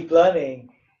with deep learning.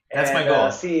 That's my goal.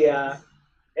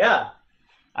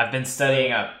 I've been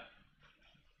studying up.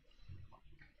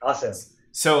 Awesome.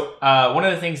 So one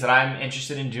of the things that I'm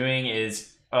interested in doing is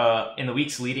in the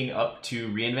weeks leading up to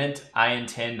reInvent, I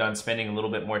intend on spending a little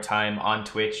bit more time on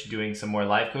Twitch doing some more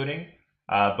live coding,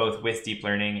 both with deep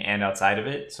learning and outside of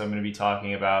it. So I'm going to be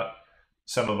talking about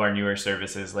some of our newer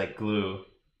services like Glue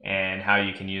and how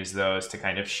you can use those to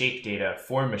kind of shape data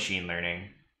for machine learning.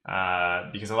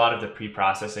 Because a lot of the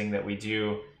pre-processing that we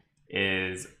do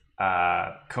is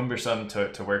cumbersome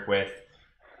to work with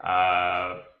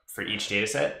for each data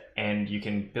set, and you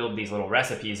can build these little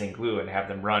recipes in Glue and have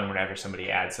them run whenever somebody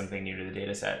adds something new to the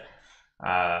data set.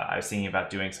 I was thinking about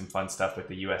doing some fun stuff with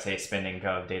the USA Spending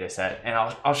Gov data set, and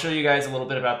I'll show you guys a little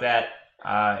bit about that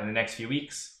in the next few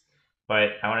weeks.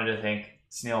 But I wanted to thank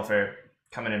Sunil for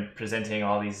coming and presenting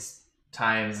all these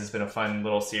times. It's been a fun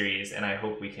little series, and I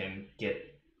hope we can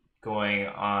get going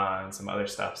on some other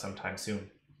stuff sometime soon.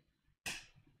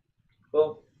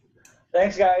 Cool.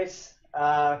 Thanks, guys.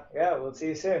 We'll see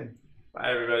you soon.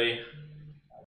 Bye, everybody.